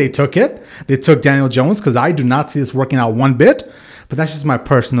happy they took it. They took Daniel Jones because I do not see this working out one bit. But that's just my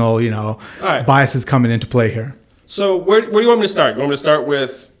personal, biases coming into play here. So where do you want me to start? You want me to start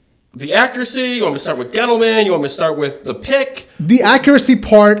with the accuracy? You want me to start with Gettleman? You want me to start with the pick? The accuracy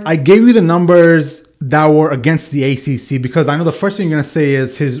part, I gave you the numbers that were against the ACC because I know the first thing you're going to say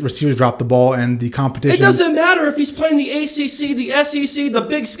is his receivers dropped the ball and the competition. It doesn't matter if he's playing the ACC, the SEC, the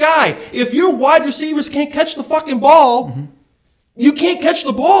Big Sky. If your wide receivers can't catch the fucking ball, you can't catch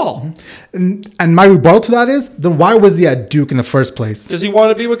the ball. And my rebuttal to that is, then why was he at Duke in the first place? Because he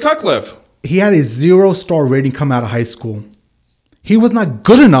wanted to be with Cutcliffe. He had a 0-star rating come out of high school. He was not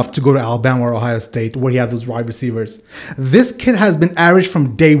good enough to go to Alabama or Ohio State where he had those wide receivers. This kid has been average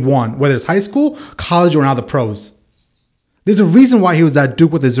from day one, whether it's high school, college, or now the pros. There's a reason why he was at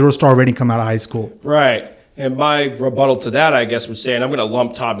Duke with a 0-star rating come out of high school. Right. And my rebuttal to that, I guess, would say, and I'm going to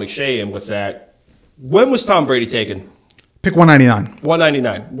lump Todd McShay in with that. When was Tom Brady taken? Pick 199.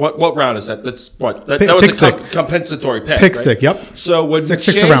 199. What round is that? That's what? That Pick was a six. compensatory pick. Pick right? six, yep. So would Six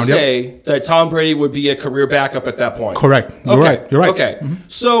McShay around, say that Tom Brady would be a career backup at that point? Correct. You're right. You're right. Okay.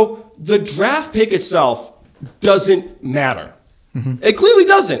 So the draft pick itself doesn't matter. It clearly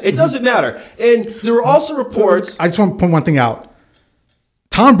doesn't. It doesn't matter. And there were also reports. I just want to point one thing out.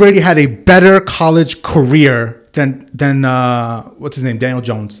 Tom Brady had a better college career than what's his name, Daniel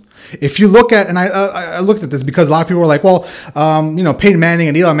Jones. If you look at, and I looked at this because a lot of people were like, well, Peyton Manning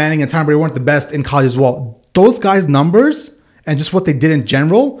and Eli Manning and Tom Brady weren't the best in college as well. Those guys' numbers and just what they did in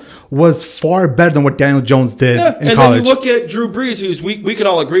general was far better than what Daniel Jones did in college. And then you look at Drew Brees, who's we can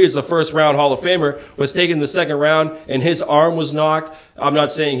all agree is a first round Hall of Famer, was taken in the second round and his arm was knocked. I'm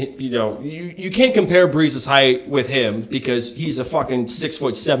not saying, you can't compare Brees' height with him because he's a fucking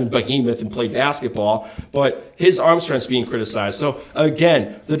 6'7" behemoth and played basketball, but his arm strength's being criticized. So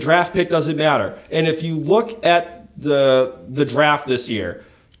again, the draft pick doesn't matter. And if you look at the draft this year,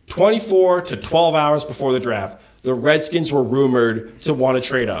 24 to 12 hours before the draft, the Redskins were rumored to want to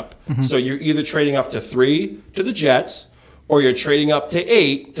trade up. So you're either trading up to 3 to the Jets or you're trading up to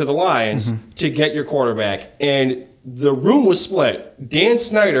 8 to the Lions to get your quarterback. And the room was split. Dan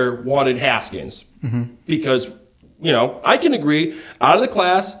Snyder wanted Haskins because, I can agree, out of the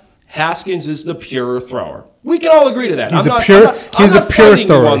class, Haskins is the purer thrower. We can all agree to that. He's a purest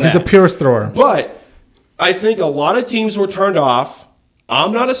thrower. He's a purest thrower. But I think a lot of teams were turned off.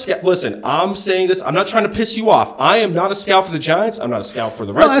 I'm not a scout. Listen, I'm saying this. I'm not trying to piss you off. I am not a scout for the Giants. I'm not a scout for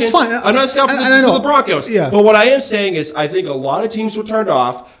the Redskins. No, that's fine. I'm not a scout for the Broncos. Yeah. But what I am saying is I think a lot of teams were turned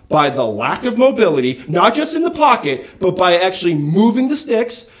off by the lack of mobility, not just in the pocket, but by actually moving the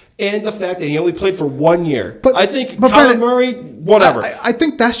sticks and the fact that he only played for 1 year. But I think Kyler Murray, whatever. I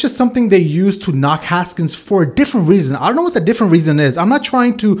think that's just something they use to knock Haskins for a different reason. I don't know what the different reason is. I'm not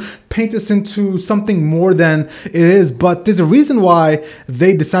trying to paint this into something more than it is, but there's a reason why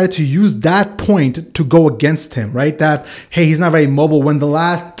they decided to use that point to go against him, right? That, hey, he's not very mobile when the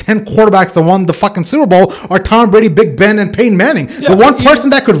last 10 quarterbacks that won the fucking Super Bowl are Tom Brady, Big Ben, and Peyton Manning. Yeah, the one person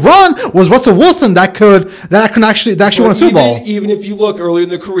that could run was Russell Wilson that actually won a Super Bowl. Even if you look early in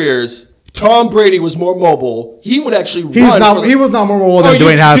their careers, Tom Brady was more mobile. He would actually He was not more mobile than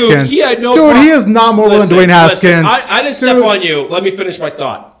Dwayne Haskins. Dude, he had no he is not more mobile than Dwayne Haskins. I didn't step on you. Let me finish my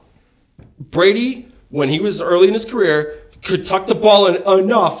thought. Brady, when he was early in his career, could tuck the ball in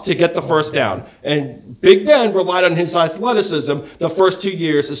enough to get the first down. And Big Ben relied on his athleticism the first 2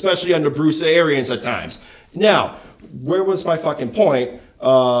 years, especially under Bruce Arians at times. Now, where was my fucking point?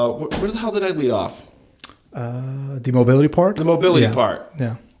 Where the hell did I lead off? The mobility part? The mobility part.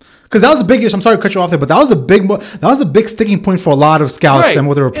 Yeah. Because that was a big issue. I'm sorry to cut you off there, but that was a big sticking point for a lot of scouts and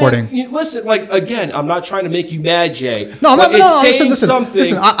what they're reporting. And listen, again, I'm not trying to make you mad, Jay. No,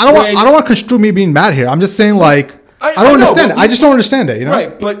 listen. I don't want to construe me being mad here. I'm just saying, I don't understand it. I just don't understand it.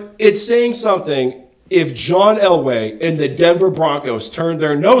 Right, but it's saying something. If John Elway and the Denver Broncos turn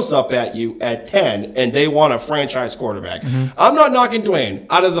their nose up at you at 10 and they want a franchise quarterback, I'm not knocking Dwayne.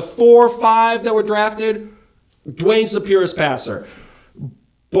 Out of the 4 or 5 that were drafted, Dwayne's the purest passer.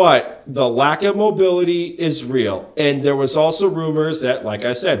 But the lack of mobility is real. And there was also rumors that, like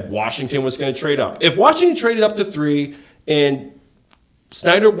I said, Washington was going to trade up. If Washington traded up to 3 and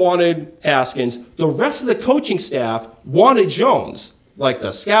Snyder wanted Haskins, the rest of the coaching staff wanted Jones. Like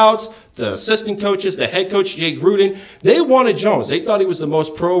the scouts, the assistant coaches, the head coach, Jay Gruden, they wanted Jones. They thought he was the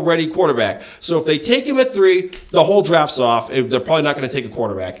most pro-ready quarterback. So if they take him at 3, the whole draft's off. They're probably not going to take a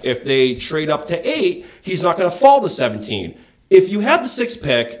quarterback. If they trade up to 8, he's not going to fall to 17. If you have the 6th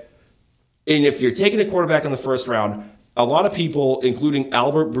pick, and if you're taking a quarterback in the first round, a lot of people, including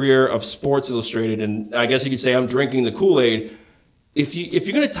Albert Breer of Sports Illustrated, and I guess you could say I'm drinking the Kool-Aid, if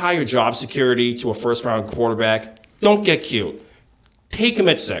you're going to tie your job security to a first-round quarterback, don't get cute. Take him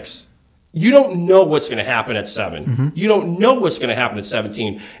at 6. You don't know what's going to happen at 7. You don't know what's going to happen at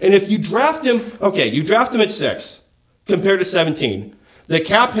 17. And if you draft him, you draft him at 6 compared to 17. The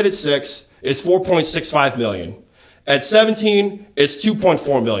cap hit at 6 is $4.65 million. At 17, it's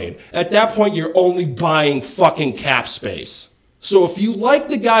 $2.4 million. At that point, you're only buying fucking cap space. So if you like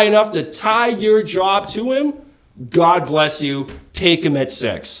the guy enough to tie your job to him, God bless you. Take him at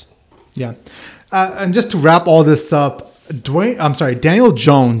 6. Yeah. And just to wrap all this up, Daniel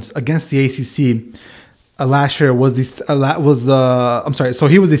Jones against the ACC last year so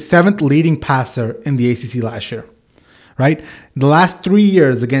he was the 7th leading passer in the ACC last year, right? The last 3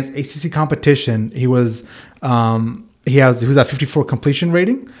 years against ACC competition, he was he was at 54 completion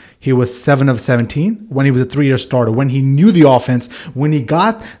rating. He was 7 of 17 when he was a 3-year starter, when he knew the offense, when he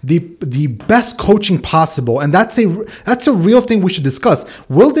got the best coaching possible. And that's a real thing we should discuss.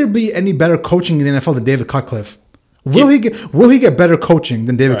 Will there be any better coaching in the NFL than David Cutcliffe? Will he get better coaching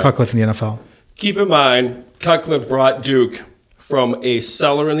than David Cutcliffe in the NFL? Keep in mind, Cutcliffe brought Duke from a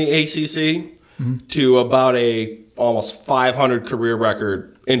cellar in the ACC to about a almost 500 career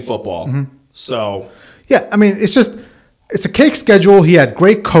record in football. So, yeah, I mean, it's a cake schedule. He had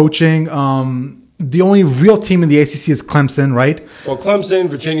great coaching. The only real team in the ACC is Clemson, right? Well, Clemson,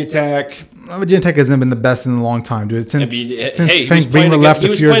 Virginia Tech. Virginia Tech hasn't been the best in a long time, dude. Since Frank Beamer left a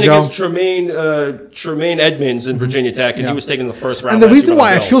few years ago. He was playing against Tremaine Edmonds in Virginia Tech, and he was taken in the first round. And the reason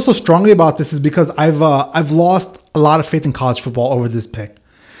why I feel so strongly about this is because I've lost a lot of faith in college football over this pick.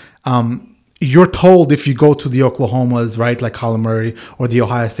 You're told if you go to the Oklahomas, right, like Kyler Murray, or the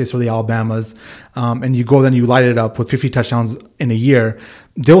Ohio States or the Alabamas, and you go then you light it up with 50 touchdowns in a year,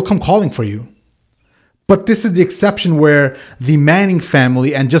 they'll come calling for you. But this is the exception where the Manning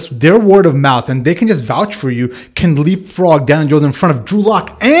family and just their word of mouth, and they can just vouch for you, can leapfrog Daniel Jones in front of Drew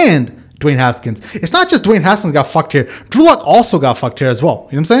Lock and Dwayne Haskins. It's not just Dwayne Haskins got fucked here. Drew Lock also got fucked here as well.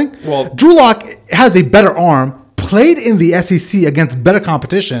 You know what I'm saying? Well, Drew Lock has a better arm, played in the SEC against better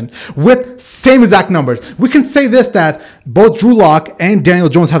competition with same exact numbers. We can say this, that both Drew Lock and Daniel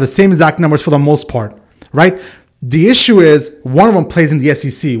Jones have the same exact numbers for the most part, right? The issue is one of them plays in the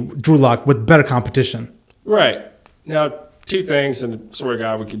SEC, Drew Lock, with better competition. Right. Now, two things, and swear to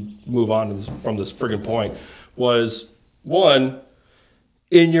God, we could move on from this friggin' point, was one,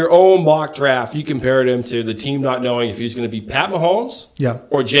 in your own mock draft, you compared him to the team not knowing if he was going to be Pat Mahomes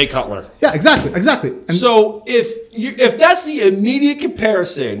or Jay Cutler. Yeah, exactly. And so if that's the immediate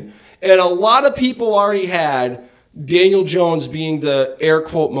comparison, and a lot of people already had Daniel Jones being the air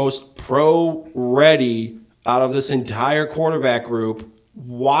quote most pro-ready out of this entire quarterback group,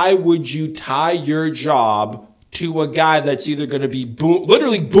 why would you tie your job to a guy that's either going to be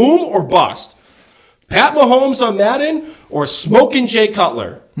literally boom or bust? Pat Mahomes on Madden or smoking Jay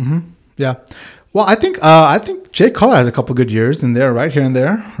Cutler? Mm-hmm. Yeah. Well, I think Jay Cutler had a couple good years in there, right? Here and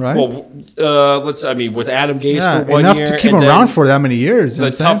there, right? Well, with Adam Gase for 1 year. Enough to keep him around for that many years. The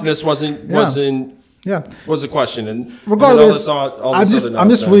toughness wasn't was a question. And regardless, I'm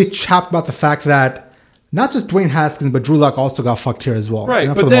just really chapped about the fact that not just Dwayne Haskins, but Drew Lock also got fucked here as well. Right,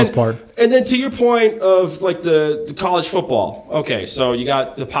 for the most part. And then to your point of like the college football. Okay, so you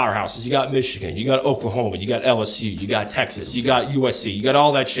got the powerhouses. You got Michigan. You got Oklahoma. You got LSU. You got Texas. You got USC. You got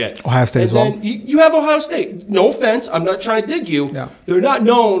all that shit. Ohio State as well. And then you have Ohio State. No offense. I'm not trying to dig you. Yeah. They're not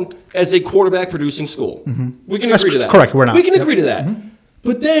known as a quarterback producing school. Mm-hmm. We can agree to that. Correct. We're not. We can agree to that. Mm-hmm.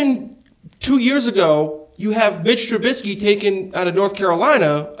 But then 2 years ago, you have Mitch Trubisky taken out of North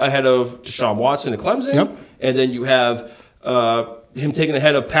Carolina ahead of Deshaun Watson at Clemson. Yep. And then you have him taken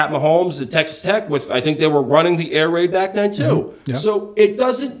ahead of Pat Mahomes at Texas Tech. I think they were running the air raid back then too. Mm-hmm. Yeah. So it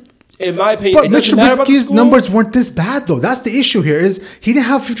doesn't, in my opinion, but Mitch Trubisky's numbers weren't this bad though. That's the issue here. Is he didn't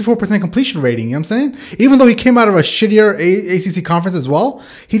have 54% completion rating. You know what I'm saying? Even though he came out of a shittier ACC conference as well,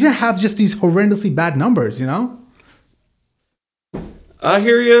 he didn't have just these horrendously bad numbers. You know. I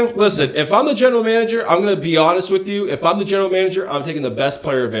hear you. Listen, if I'm the general manager, I'm going to be honest with you. If I'm the general manager, I'm taking the best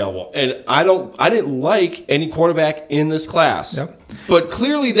player available. And I didn't like any quarterback in this class. Yep. But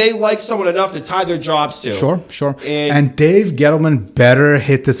clearly they like someone enough to tie their jobs to. Sure. And Dave Gettleman better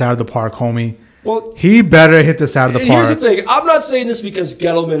hit this out of the park, homie. Well, he better hit this out of the park. Here's the thing. I'm not saying this because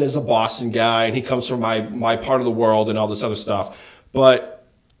Gettleman is a Boston guy and he comes from my part of the world and all this other stuff. But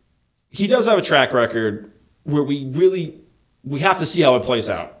he does have a track record where we have to see how it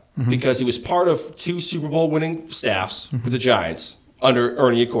plays out because he was part of 2 Super Bowl winning staffs with the Giants under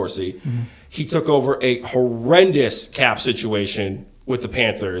Ernie Accorsi. He took over a horrendous cap situation with the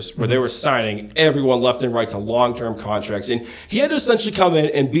Panthers where they were signing everyone left and right to long-term contracts. And he had to essentially come in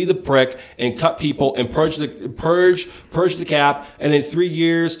and be the prick and cut people and purge the cap. And in 2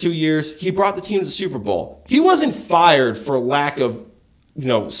 years, he brought the team to the Super Bowl. He wasn't fired for lack of,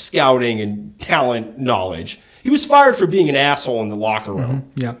 scouting and talent knowledge. He was fired for being an asshole in the locker room.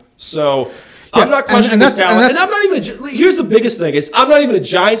 Mm-hmm. Yeah. So I'm not questioning his talent. And I'm not even here's the biggest thing is I'm not even a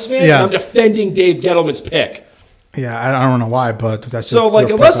Giants fan and I'm defending Dave Gettleman's pick. Yeah, I don't know why, but that's so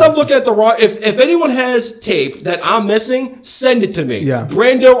unless I'm looking at the wrong if anyone has tape that I'm missing, send it to me. Yeah.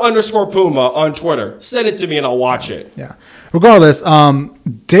 Brando_Puma on Twitter. Send it to me and I'll watch it. Yeah. Regardless,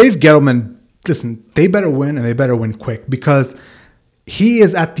 Dave Gettleman, listen, they better win and they better win quick because he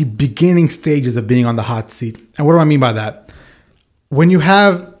is at the beginning stages of being on the hot seat. And what do I mean by that? When you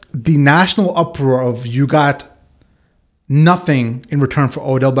have the national uproar of you got nothing in return for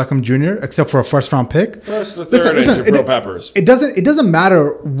Odell Beckham Jr. except for a first-round pick. First or third, and Jabril Peppers. It doesn't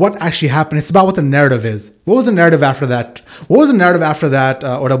matter what actually happened. It's about what the narrative is. What was the narrative after that? What was the narrative after that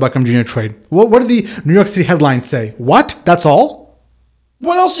Odell Beckham Jr. trade? What did the New York City headlines say? What? That's all?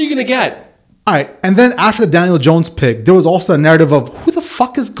 What else are you going to get? All right, and then after the Daniel Jones pick, there was also a narrative of who the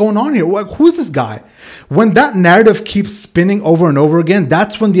fuck is going on here? Who is this guy? When that narrative keeps spinning over and over again,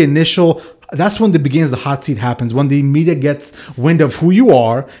 that's when the hot seat happens, when the media gets wind of who you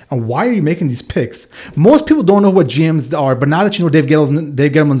are and why are you making these picks. Most people don't know what GMs are, but now that you know Dave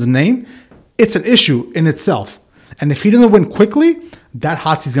Gettleman's name, it's an issue in itself. And if he doesn't win quickly, that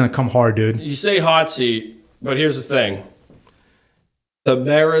hot seat's going to come hard, dude. You say hot seat, but here's the thing. The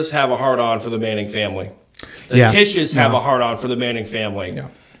Maras have a hard-on for the Manning family. The Tisches have a hard-on for the Manning family. Yeah.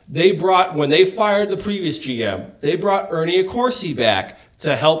 When they fired the previous GM, they brought Ernie Accorsi back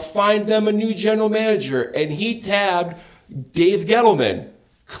to help find them a new general manager, and he tabbed Dave Gettleman.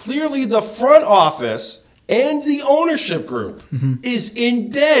 Clearly, the front office and the ownership group is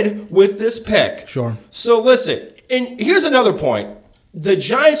in bed with this pick. Sure. So listen, and here's another point. The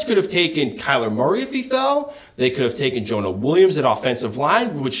Giants could have taken Kyler Murray if he fell. They could have taken Jonah Williams at offensive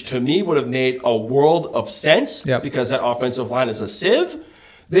line, which to me would have made a world of sense because that offensive line is a sieve.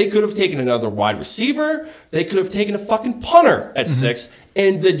 They could have taken another wide receiver. They could have taken a fucking punter at 6.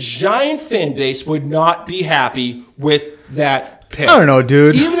 And the Giant fan base would not be happy with that pick. I don't know,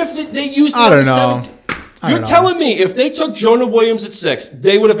 dude. Even if they used it I don't know. You're telling me if they took Jonah Williams at 6,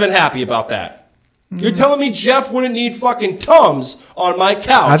 they would have been happy about that. You're telling me Jeff wouldn't need fucking Tums on my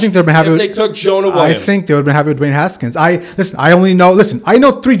couch. I think they'd been happy if they took Jonah Williams. I think they would have been happy with Dwayne Haskins. I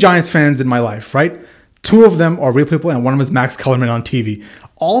know 3 Giants fans in my life, right? 2 of them are real people, and one of them is Max Kellerman on TV.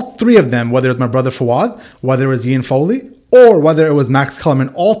 All 3 of them, whether it was my brother Fawad, whether it was Ian Foley, or whether it was Max Kellerman,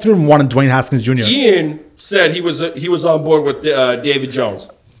 all 3 of them wanted Dwayne Haskins Jr. Ian said he was on board with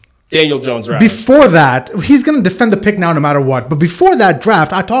Daniel Jones, rather. Before that, he's going to defend the pick now no matter what. But before that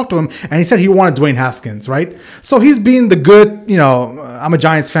draft, I talked to him, and he said he wanted Dwayne Haskins, right? So he's being the good, I'm a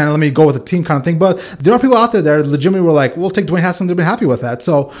Giants fan, let me go with the team kind of thing. But there are people out there that legitimately were like, we'll take Dwayne Haskins, they'll be happy with that.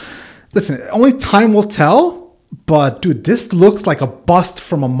 So, listen, only time will tell. But, dude, this looks like a bust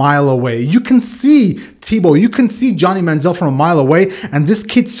from a mile away. You can see Tebow. You can see Johnny Manziel from a mile away. And this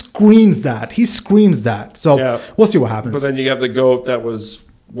kid screams that. He screams that. So, we'll see what happens. But then you have the GOAT that was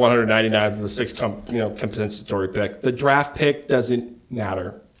 199 for the 6th compensatory pick. The draft pick doesn't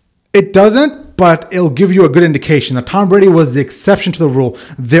matter. It doesn't, but it'll give you a good indication. Now, Tom Brady was the exception to the rule.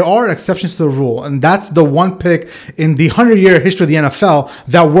 There are exceptions to the rule, and that's the one pick in the 100-year history of the NFL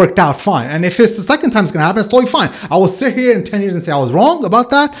that worked out fine. And if it's the second time it's going to happen, it's totally fine. I will sit here in 10 years and say I was wrong about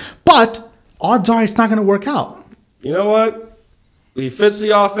that, but odds are it's not going to work out. You know what? He fits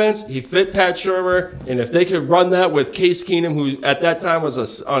the offense. He fit Pat Shurmur, and if they could run that with Case Keenum, who at that time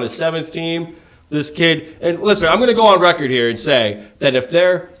was on his 7th team, this kid. And listen, I'm going to go on record here and say that if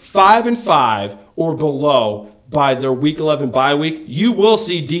they're 5-5 or below by their Week 11 bye week, you will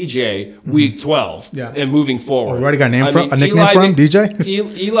see DJ Week 12 and moving forward. Already got a nickname for him, DJ?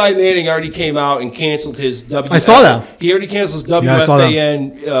 Eli Manning already came out and canceled his WFAN. I saw that. He already canceled his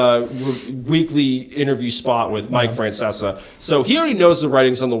WFAN weekly interview spot with Mike Francesa. So he already knows the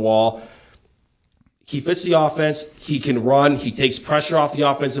writings on the wall. He fits the offense. He can run. He takes pressure off the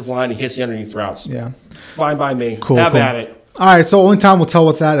offensive line. He hits the underneath routes. Yeah. Fine by me. Cool. Have at it. All right, so only time will tell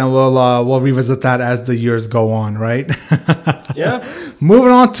with that, and we'll revisit that as the years go on, right? Yeah.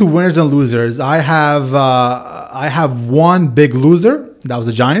 Moving on to winners and losers, I have one big loser. That was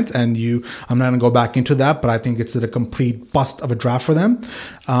the Giants, and I'm not going to go back into that, but I think it's a complete bust of a draft for them.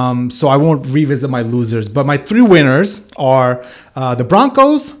 So I won't revisit my losers, but my 3 winners are the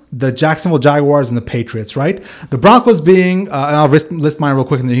Broncos, the Jacksonville Jaguars, and the Patriots, right? The Broncos being, and I'll list mine real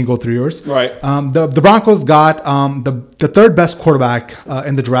quick and then you can go through yours. Right. The Broncos got the 3rd best quarterback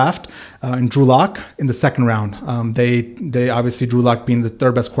in the draft, in Drew Lock in the 2nd round. They obviously, Drew Lock being the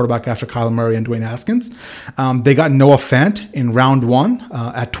 3rd best quarterback after Kyler Murray and Dwayne Haskins. They got Noah Fant in round 1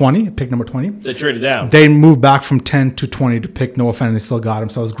 at 20, pick number 20. They traded down. They moved back from 10 to 20 to pick Noah Fant, and they still got him,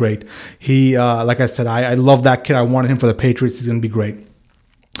 so it was great. He, like I said, I love that kid. I wanted him for the Patriots. He's going to be great.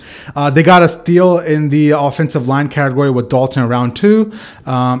 They got a steal in the offensive line category with Dalton in round 2.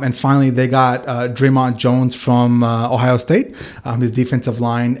 And finally, they got Draymond Jones from Ohio State, his defensive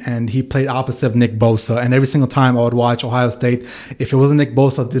line, and he played opposite of Nick Bosa. And every single time I would watch Ohio State, if it wasn't Nick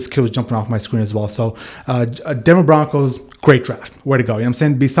Bosa, this kid was jumping off my screen as well. So Denver Broncos, great draft. Where to go? You know what I'm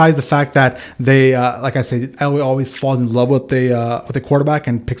saying? Besides the fact that they, like I said, Elway always falls in love with the quarterback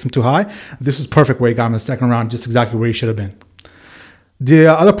and picks him too high. This was perfect where he got him in the 2nd round, just exactly where he should have been. The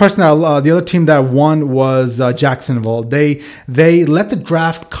other team that won was Jacksonville. They let the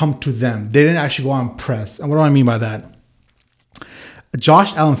draft come to them. They didn't actually go out and press. And what do I mean by that?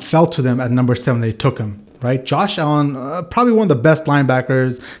 Josh Allen fell to them at number 7. They took him. Right, Josh Allen, probably one of the best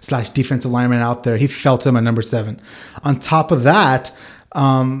linebackers / defensive linemen out there. He fell to him at number 7. On top of that,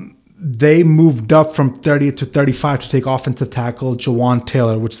 they moved up from 30 to 35 to take offensive tackle Jawan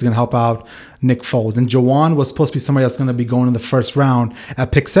Taylor, which is going to help out Nick Foles. And Jawan was supposed to be somebody that's going to be going in the first round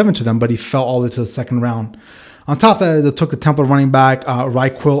at pick 7 to them, but he fell all the way to the second round. On top of that, they took the Temple running back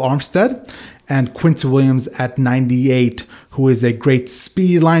Raekwon Armstead and Quincy Williams at 98, who is a great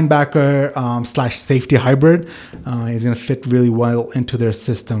speed linebacker / safety hybrid. He's going to fit really well into their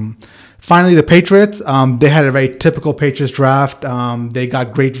system. Finally, the Patriots, they had a very typical Patriots draft. They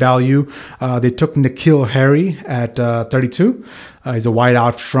got great value. They took N'Keal Harry at 32. He's a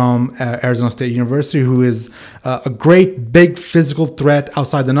wideout from Arizona State University who is a great, big physical threat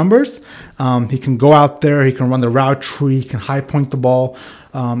outside the numbers. He can go out there. He can run the route tree. He can high point the ball.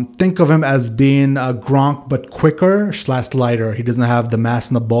 Think of him as being a Gronk, but quicker / lighter. He doesn't have the mass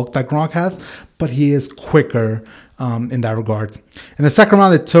and the bulk that Gronk has, but he is quicker in that regard. In the second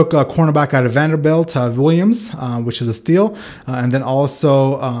round, they took a cornerback out of Vanderbilt, Williams, which is a steal. And then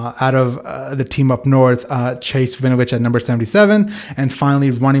also out of the team up north, Chase Vinovich at number 77. And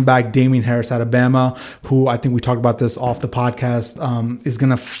finally, running back Damian Harris out of Bama, who I think we talked about this off the podcast, is going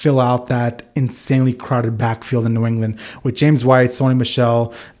to fill out that insanely crowded backfield in New England with James White, Sony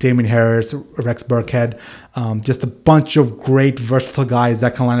Michel, Damian Harris, Rex Burkhead. Just a bunch of great versatile guys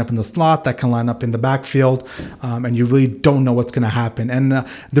that can line up in the slot, that can line up in the backfield, and you really don't know what's going to happen. And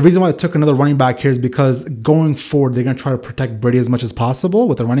the reason why I took another running back here is because going forward, they're going to try to protect Brady as much as possible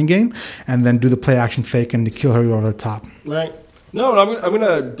with the running game and then do the play action fake and N'Keal Harry over the top. Right. No, I'm going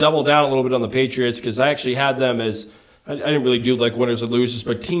to double down a little bit on the Patriots because I actually had them as I didn't really do like winners or losers,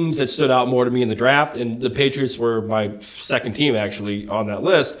 but teams that stood out more to me in the draft. And the Patriots were my second team actually on that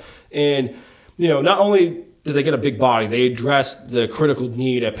list. And not only did they get a big body, they addressed the critical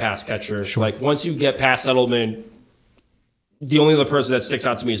need at pass catcher. Sure. Like once you get past Edelman, the only other person that sticks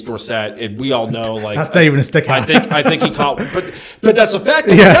out to me is Dorsett, and we all know like that's not even a stick out. I think he caught, but that's a fact.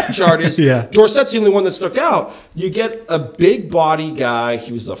 The depth chart is Dorsett's the only one that stuck out. You get a big body guy.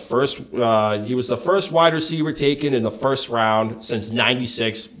 He was the first wide receiver taken in the first round since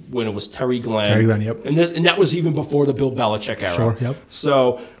 '96 when it was Terry Glenn. Terry Glenn, yep. And that was even before the Bill Belichick era. Sure, yep.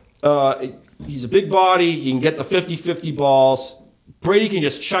 So. He's a big body. He can get the 50-50 balls. Brady can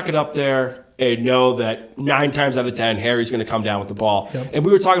just chuck it up there and know that 9 times out of 10, Harry's going to come down with the ball. Yep. And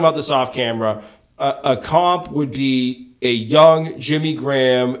we were talking about this off camera. A comp would be a young Jimmy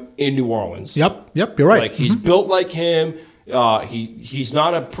Graham in New Orleans. Yep, you're right. Like he's built like him. He's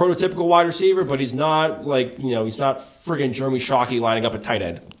not a prototypical wide receiver, but he's not he's not friggin' Jeremy Shockey lining up at tight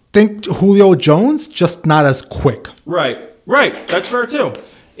end. Think Julio Jones, just not as quick. Right. That's fair too.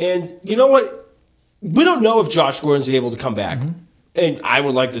 And you know what? We don't know if Josh Gordon's able to come back. Mm-hmm. And I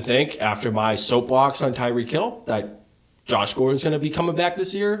would like to think, after my soapbox on Tyreek Hill, that Josh Gordon's going to be coming back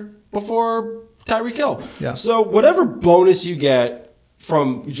this year before Tyreek Hill. Yeah. So whatever bonus you get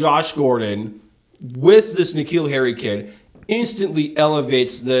from Josh Gordon with this N'Keal Harry kid instantly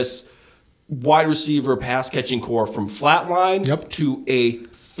elevates this wide receiver pass-catching core from flatline to a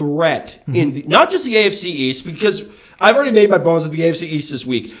threat in not just the AFC East, because I've already made my bones at the AFC East this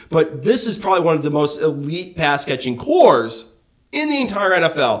week, but this is probably one of the most elite pass-catching cores in the entire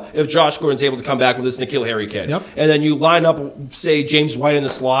NFL if Josh Gordon's able to come back with this N'Keal Harry kid. Yep. And then you line up, say, James White in the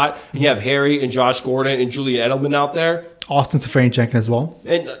slot, and you have Harry and Josh Gordon and Julian Edelman out there. Austin Seferian-Jenkins as well.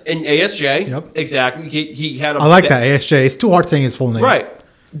 And ASJ. Exactly. He had I like that, ASJ. It's too hard saying his full name. Right.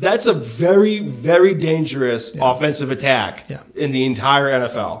 That's a very, very dangerous offensive attack in the entire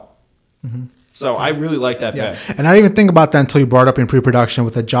NFL. Mm-hmm. So I really like that pick. And I didn't even think about that until you brought it up in pre-production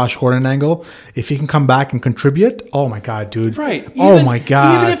with the Josh Gordon angle. If he can come back and contribute, oh my God, dude. Right. My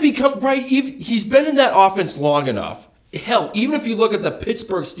God. Even if he comes, he's been in that offense long enough. Hell, even if you look at the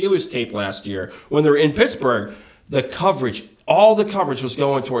Pittsburgh Steelers tape last year, when they were in Pittsburgh, all the coverage was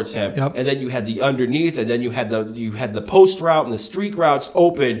going towards him. Yep. And then you had the underneath, and then you had the post route and the streak routes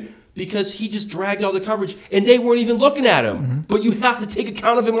open, because he just dragged all the coverage, and they weren't even looking at him. Mm-hmm. But you have to take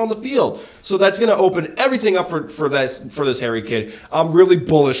account of him on the field. So that's going to open everything up for this Harry kid. I'm really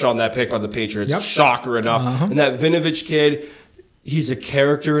bullish on that pick by the Patriots. Yep. Shocker enough. Uh-huh. And that Vinovich kid, he's a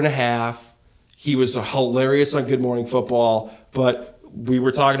character and a half. He was hilarious on Good Morning Football. But we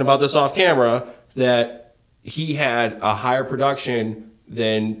were talking about this off camera, that he had a higher production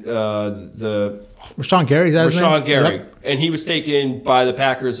than the Rashawn Gary. Rashawn Gary. Yep. And he was taken by the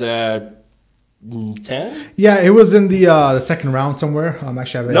Packers at 10? Yeah, it was in the second round somewhere.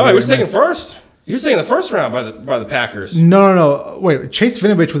 Actually, No, he was taken first. He was taken the first round by the Packers. No. Wait, Chase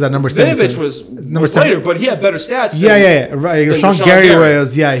Vinovich was at number 7. Vinovich was later, but he had better stats. Yeah. Right. Rashawn Gary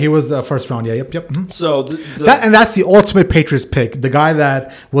was. Yeah, he was the first round. Yeah. Yep. Mhm. So that's the ultimate Patriots pick. The guy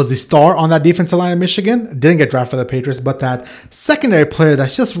that was the star on that defensive line in Michigan didn't get drafted for the Patriots, but that secondary player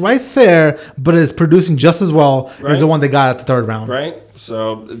that's just right there, but is producing just as well, is the one they got at the third round. Right.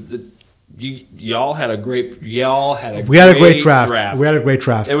 So. Y'all had a great draft. We had a great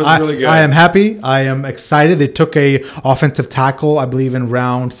draft. It was really good. I am happy. I am excited. They took a offensive tackle, I believe, in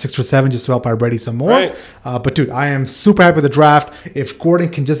round 6 or 7, just to help our Brady some more. Right. But dude, I am super happy with the draft. If Gordon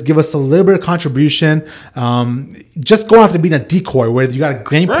can just give us a little bit of contribution, just go after being a decoy where you got a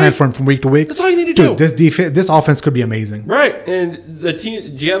game plan for him from week to week. That's all you need to do. This offense could be amazing. Right. And the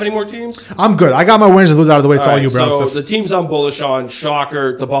team. Do you have any more teams? I'm good. I got my winners and losers out of the way. It's all you, bro. So the teams I'm bullish on,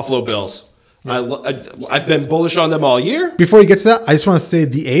 shocker, the Buffalo Bills. I've been bullish on them all year. Before you get to that, I just want to say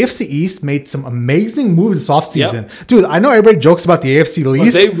the AFC East made some amazing moves this offseason. Yep. Dude, I know everybody jokes about the AFC East.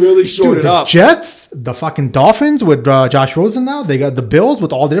 But they really showed it up. The Jets, the fucking Dolphins with Josh Rosen now. They got the Bills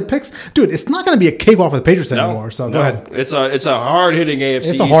with all their picks. Dude, it's not going to be a cakewalk for the Patriots anymore. So go ahead. It's a hard-hitting AFC East.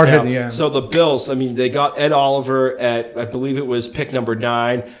 It's a hard-hitting, yeah. So the Bills, I mean, they got Ed Oliver at, I believe it was pick number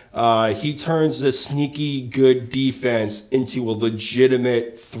 9. He turns this sneaky good defense into a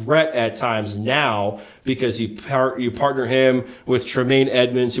legitimate threat at times now because you partner him with Tremaine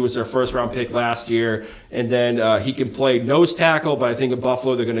Edmonds, who was their first-round pick last year, and then he can play nose tackle, but I think in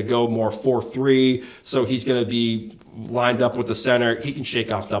Buffalo they're going to go more 4-3, so he's going to be lined up with the center. He can shake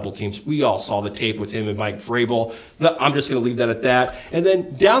off double teams. We all saw the tape with him and Mike Vrabel. I'm just going to leave that at that. And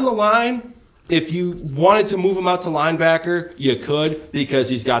then down the line, if you wanted to move him out to linebacker, you could because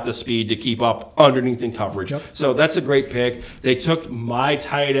he's got the speed to keep up underneath in coverage. Yep. So that's a great pick. They took my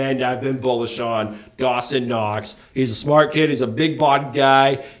tight end I've been bullish on, Dawson Knox. He's a smart kid. He's a big-bodied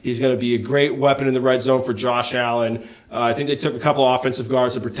guy. He's going to be a great weapon in the red zone for Josh Allen. I think they took a couple of offensive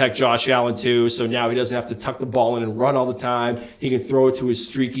guards to protect Josh Allen, too, so now he doesn't have to tuck the ball in and run all the time. He can throw it to his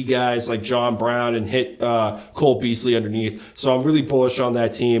streaky guys like John Brown and hit Cole Beasley underneath. So I'm really bullish on that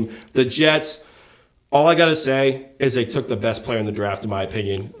team. The Jets, all I got to say is they took the best player in the draft, in my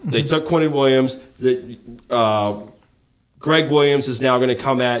opinion. Mm-hmm. They took Quinnen Williams. Greg Williams is now going to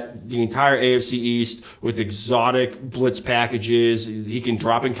come at the entire AFC East with exotic blitz packages. He can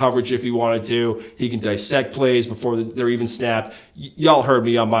drop in coverage if he wanted to. He can dissect plays before they're even snapped. Y'all heard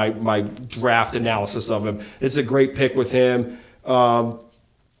me on my draft analysis of him. It's a great pick with him. I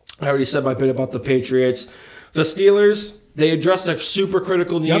already said my bit about the Patriots. The Steelers, they addressed a super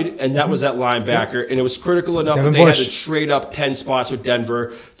critical need, and that was at linebacker. And it was critical enough that they had to trade up 10 spots with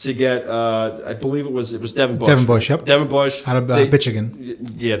Denver to get, I believe it was Devin Bush. Devin Bush, yep. Devin Bush. Out of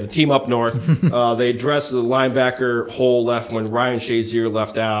Michigan. Yeah, the team up north. They addressed the linebacker hole left when Ryan Shazier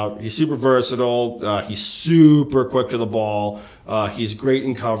left out. He's super versatile. He's super quick to the ball. He's great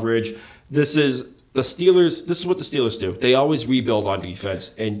in coverage. This is what the Steelers do. They always rebuild on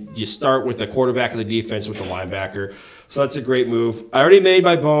defense, and you start with the quarterback of the defense with the linebacker. So that's a great move. I already made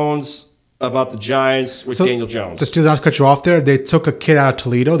my bones about the Giants with Daniel Jones. Just to cut you off there, they took a kid out of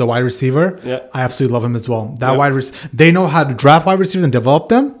Toledo, the wide receiver. Yeah. I absolutely love him as well. They know how to draft wide receivers and develop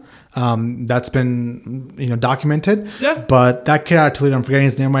them. That's been documented. Yeah. But that kid out of Toledo, I'm forgetting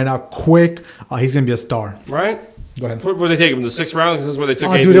his name right now. Quick, he's gonna be a star. Right. Go ahead. Where they take him in the 6th round? Because that's where they took.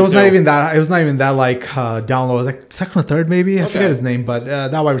 Oh, dude, it was not even that. It was not even that down low. It was like second or third, maybe. I forget his name, but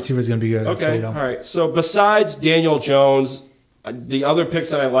that wide receiver is gonna be good. Okay. All right. So besides Daniel Jones, the other picks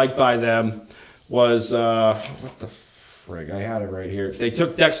that I liked by them was what the frig? I had it right here. They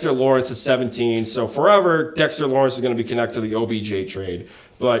took Dexter Lawrence at 17. So forever, Dexter Lawrence is going to be connected to the OBJ trade.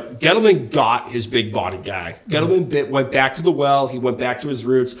 But Gettleman got his big body guy. Gettleman went back to the well. He went back to his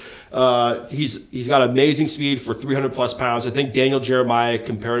roots. He's got amazing speed for 300 plus pounds. I think Daniel Jeremiah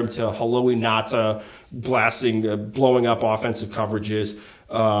compared him to Haloi Nata, blowing up offensive coverages.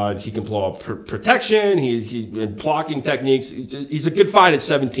 He can blow up protection. He blocking techniques. He's a good find at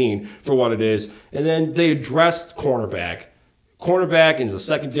 17 for what it is. And then they addressed cornerback. Cornerback in the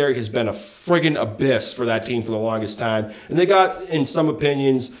secondary has been a friggin' abyss for that team for the longest time. And they got, in some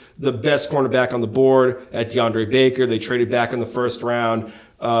opinions, the best cornerback on the board at DeAndre Baker. They traded back in the 1st round.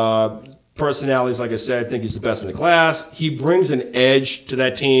 Personalities, like I said, I think he's the best in the class. He brings an edge to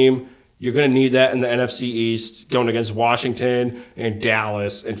that team. You're going to need that in the NFC East, going against Washington and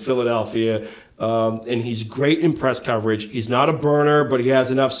Dallas and Philadelphia. And he's great in press coverage. He's not a burner, but he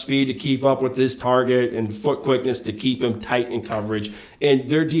has enough speed to keep up with his target and foot quickness to keep him tight in coverage. And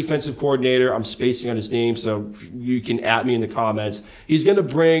their defensive coordinator, I'm spacing on his name, so you can at me in the comments. He's going to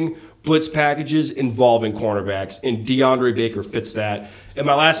bring blitz packages involving cornerbacks, and DeAndre Baker fits that. And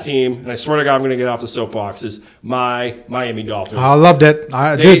my last team, and I swear to God I'm going to get off the soapbox, is my Miami Dolphins. I loved it.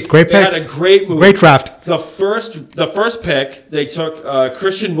 Dude, great They picks. had a great move. Great draft. The first pick, they took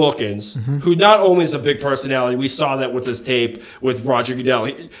Christian Wilkins, who not only is a big personality, we saw that with his tape with Roger Goodell.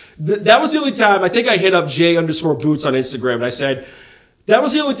 That was the only time, I think I hit up J_Boots on Instagram, and I said, that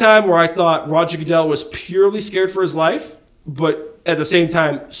was the only time where I thought Roger Goodell was purely scared for his life, but at the same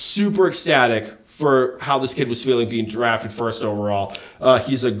time, super ecstatic for how this kid was feeling being drafted first overall.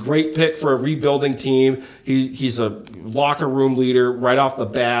 He's a great pick for a rebuilding team. He's a locker room leader right off the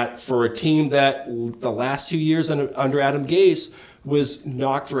bat for a team that the last 2 years under Adam Gase was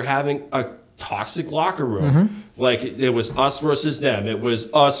knocked for having a toxic locker room. Like, it was us versus them. It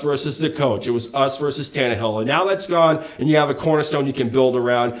was us versus the coach. It was us versus Tannehill. And now that's gone, and you have a cornerstone you can build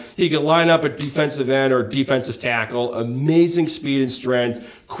around. He can line up at defensive end or defensive tackle. Amazing speed and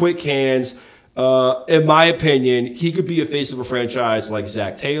strength, quick hands. In my opinion, he could be a face of a franchise like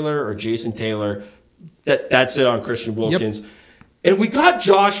Zach Taylor or Jason Taylor. That's it on Christian Wilkins. Yep. And we got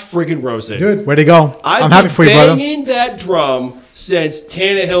Josh friggin' Rosen. Dude, where'd he go? I'm happy for you, brother. I've been banging that drum since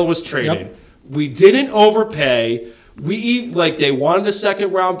Tannehill was traded. Yep. We didn't overpay. They wanted a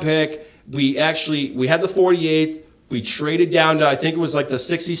second round pick. We had the 48th. We traded down to, I think it was like the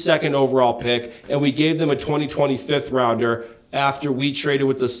 62nd overall pick, and we gave them a 2020 fifth rounder after we traded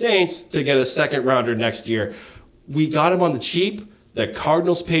with the Saints to get a second rounder next year. We got him on the cheap. The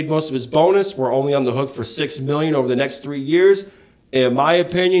Cardinals paid most of his bonus. We're only on the hook for $6 million over the next 3 years. In my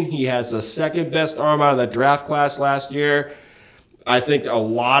opinion, he has the second best arm out of that draft class last year. I think a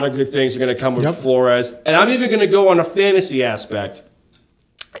lot of good things are going to come with Flores. And I'm even going to go on a fantasy aspect.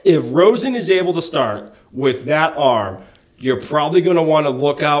 If Rosen is able to start with that arm, you're probably going to want to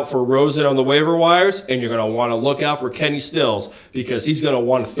look out for Rosen on the waiver wires, and you're going to want to look out for Kenny Stills because he's going to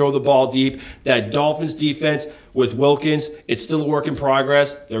want to throw the ball deep. That Dolphins defense with Wilkins, it's still a work in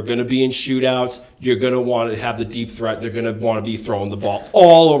progress. They're going to be in shootouts. You're going to want to have the deep threat. They're going to want to be throwing the ball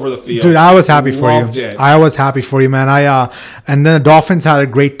all over the field. Dude, I was happy for you. It. I was happy for you, man. And then the Dolphins had a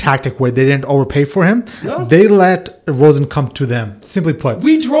great tactic where they didn't overpay for him. No. They let Rosen come to them, simply put.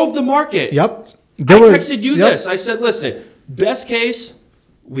 We drove the market. Yep. I texted you this. I said, listen, best case,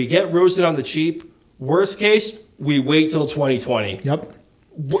 we get Rosen on the cheap. Worst case, we wait till 2020. Yep.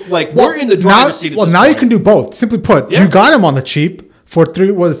 We're in the driver's seat at this now point. You can do both. Simply put, you got him on the cheap for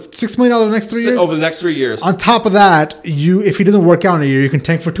 $6 million over the next 3 years? Over the next 3 years. On top of that, if he doesn't work out in a year, you can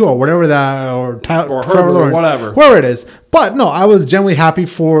tank for 2 or whatever that, or Herbert or whatever. Whoever it is. But no, I was genuinely happy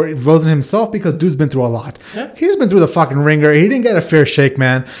for Rosen himself because dude's been through a lot. Yeah. He's been through the fucking ringer. He didn't get a fair shake,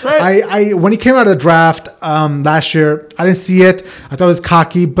 man. Right. When he came out of the draft last year, I didn't see it. I thought it was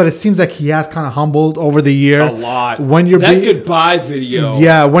cocky, but it seems like he has kind of humbled over the year. A lot. That goodbye video.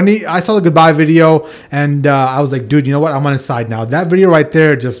 Yeah, I saw the goodbye video, and I was like, dude, you know what? I'm on his side now. That video right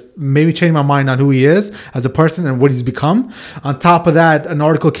there just made me change my mind on who he is as a person and what he's become. On top of that, an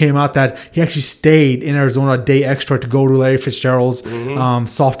article came out that he actually stayed in Arizona a day extra to go to Larry Fitzgerald's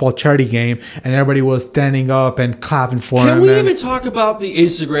softball charity game, and everybody was standing up and clapping for him. Can we even talk about the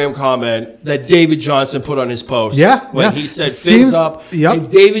Instagram comment that David Johnson put on his post? When he said fins up. Yep.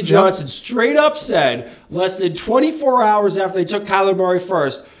 And David Johnson straight up said, less than 24 hours after they took Kyler Murray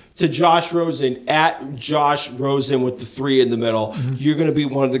first, to Josh Rosen, at Josh Rosen with the 3 in the middle. You're going to be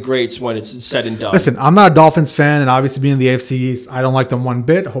one of the greats when it's said and done. Listen, I'm not a Dolphins fan, and obviously being in the AFC East, I don't like them one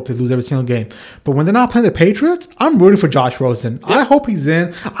bit. I hope they lose every single game. But when they're not playing the Patriots, I'm rooting for Josh Rosen. Yep. I hope he's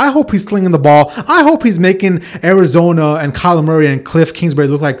in. I hope he's slinging the ball. I hope he's making Arizona and Kyler Murray and Cliff Kingsbury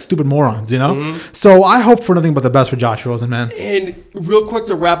look like stupid morons, you know? So I hope for nothing but the best for Josh Rosen, man. And real quick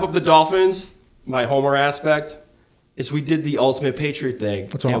to wrap up the Dolphins, my homer aspect, is we did the ultimate Patriot thing.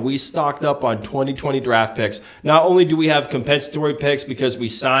 And we stocked up on 2020 draft picks. Not only do we have compensatory picks because we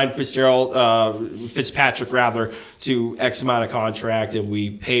signed Fitzpatrick to X amount of contract, and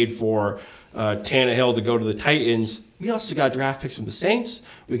we paid for Tannehill to go to the Titans, we also got draft picks from the Saints.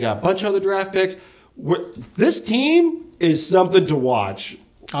 We got a bunch of other draft picks. This team is something to watch.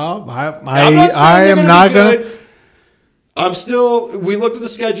 I am not going to. We looked at the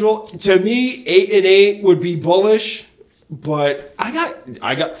schedule. To me, 8-8 would be bullish, but I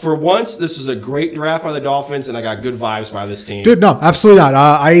got for once, this was a great draft by the Dolphins, and I got good vibes by this team. Dude, no, absolutely not.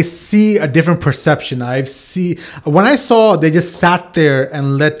 I see a different perception. When I saw they just sat there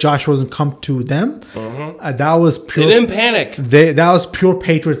and let Josh Rosen come to them, That was pure. They didn't panic. That was pure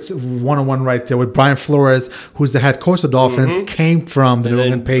Patriots 101 right there with Brian Flores, who's the head coach of the Dolphins, came from the New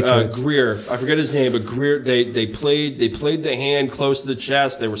England Patriots. Greer, I forget his name, but Greer, they played the hand close to the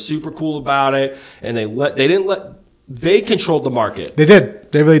chest. They were super cool about it, and they controlled the market. They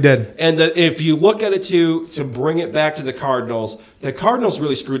did. They really did. And if you look at it to bring it back to the Cardinals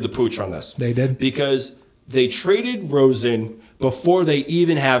really screwed the pooch on this. They did. Because they traded Rosen before they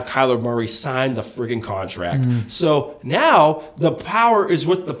even have Kyler Murray sign the friggin' contract. So now the power is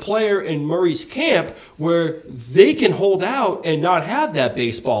with the player in Murray's camp where they can hold out and not have that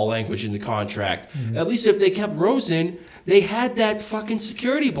baseball language in the contract. At least if they kept Rosen, they had that fucking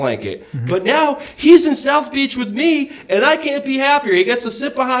security blanket. But now he's in South Beach with me, and I can't be happier. He gets to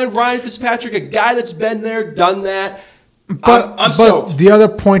sit behind Ryan Fitzpatrick, a guy that's been there, done that. I'm stoked. The other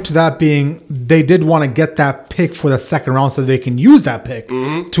point to that being, they did want to get that pick for the second round so they can use that pick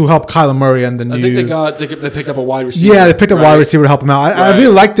to help Kyler Murray and the new. I think they picked up a wide receiver. Yeah, they picked up a wide receiver to help him out. I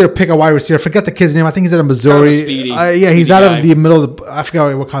really like their pick a wide receiver. I forget the kid's name. I think he's out of Missouri. He's out of the middle of the. I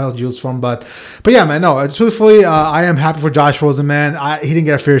forget what college he was from, but yeah, man. No, truthfully, I am happy for Josh Rosen, man. He didn't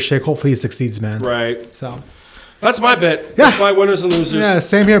get a fair shake. Hopefully, he succeeds, man. Right. So. That's my bet. That's my winners and losers. Yeah,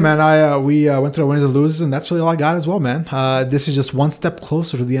 same here, man. We went through our winners and losers, and that's really all I got as well, man. This is just one step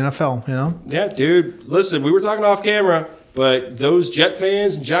closer to the NFL, you know? Yeah, dude. Listen, we were talking off camera, but those Jet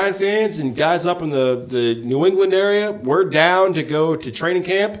fans and Giant fans and guys up in the New England area, we're down to go to training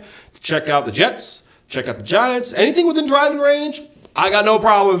camp to check out the Jets, check out the Giants. Anything within driving range, I got no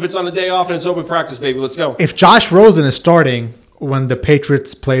problem if it's on a day off and it's open practice, baby. Let's go. If Josh Rosen is starting when the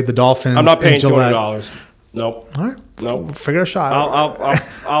Patriots played the Dolphins, I'm not paying $200. Nope. All right. Nope. Figure a shot.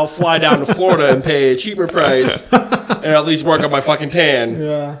 I'll fly down to Florida and pay a cheaper price and at least work on my fucking tan.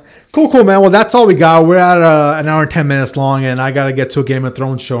 Yeah. Cool, man. Well, that's all we got. We're at an hour and 10 minutes long, and I got to get to a Game of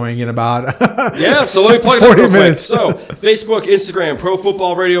Thrones showing in about yeah, so let me plug 40 that real minutes. Quick. So, Facebook, Instagram, Pro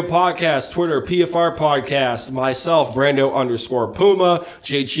Football Radio Podcast, Twitter, PFR Podcast, myself, Brando_Puma,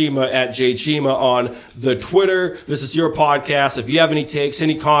 Jay Chima at Jay Chima on the Twitter. This is your podcast. If you have any takes,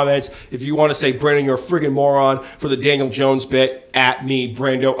 any comments, if you want to say, Brandon, you're a friggin' moron for the Daniel Jones bit, at me,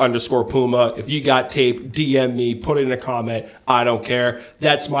 Brando_Puma. If you got tape, DM me, put it in a comment. I don't care.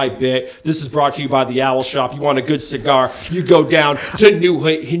 That's my bit. This is brought to you by the Owl Shop. You want a good cigar, you go down to New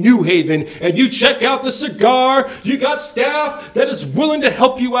Haven and you check out the cigar. You got staff that is willing to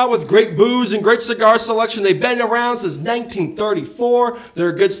help you out with great booze and great cigar selection. They've been around since 1934. They're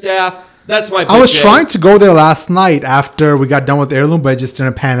a good staff. That's my bit. I was trying to go there last night after we got done with Heirloom, but it just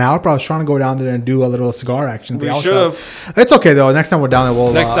didn't pan out. But I was trying to go down there and do a little cigar action. We should have. It's okay, though. Next time we're down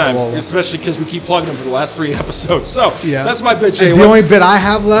there, Next time, especially because we keep plugging them for the last 3 episodes. So, yeah. That's my bit, Jay. The only bit I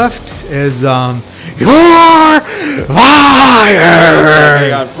have left is, you're fired!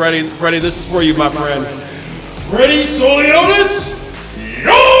 Hang on, Freddie, this is for you, my friend. Freddie Soliotis,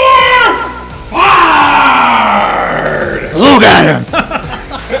 you're fired! Look at him!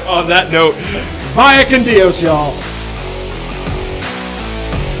 On that note, vaya con Dios, y'all.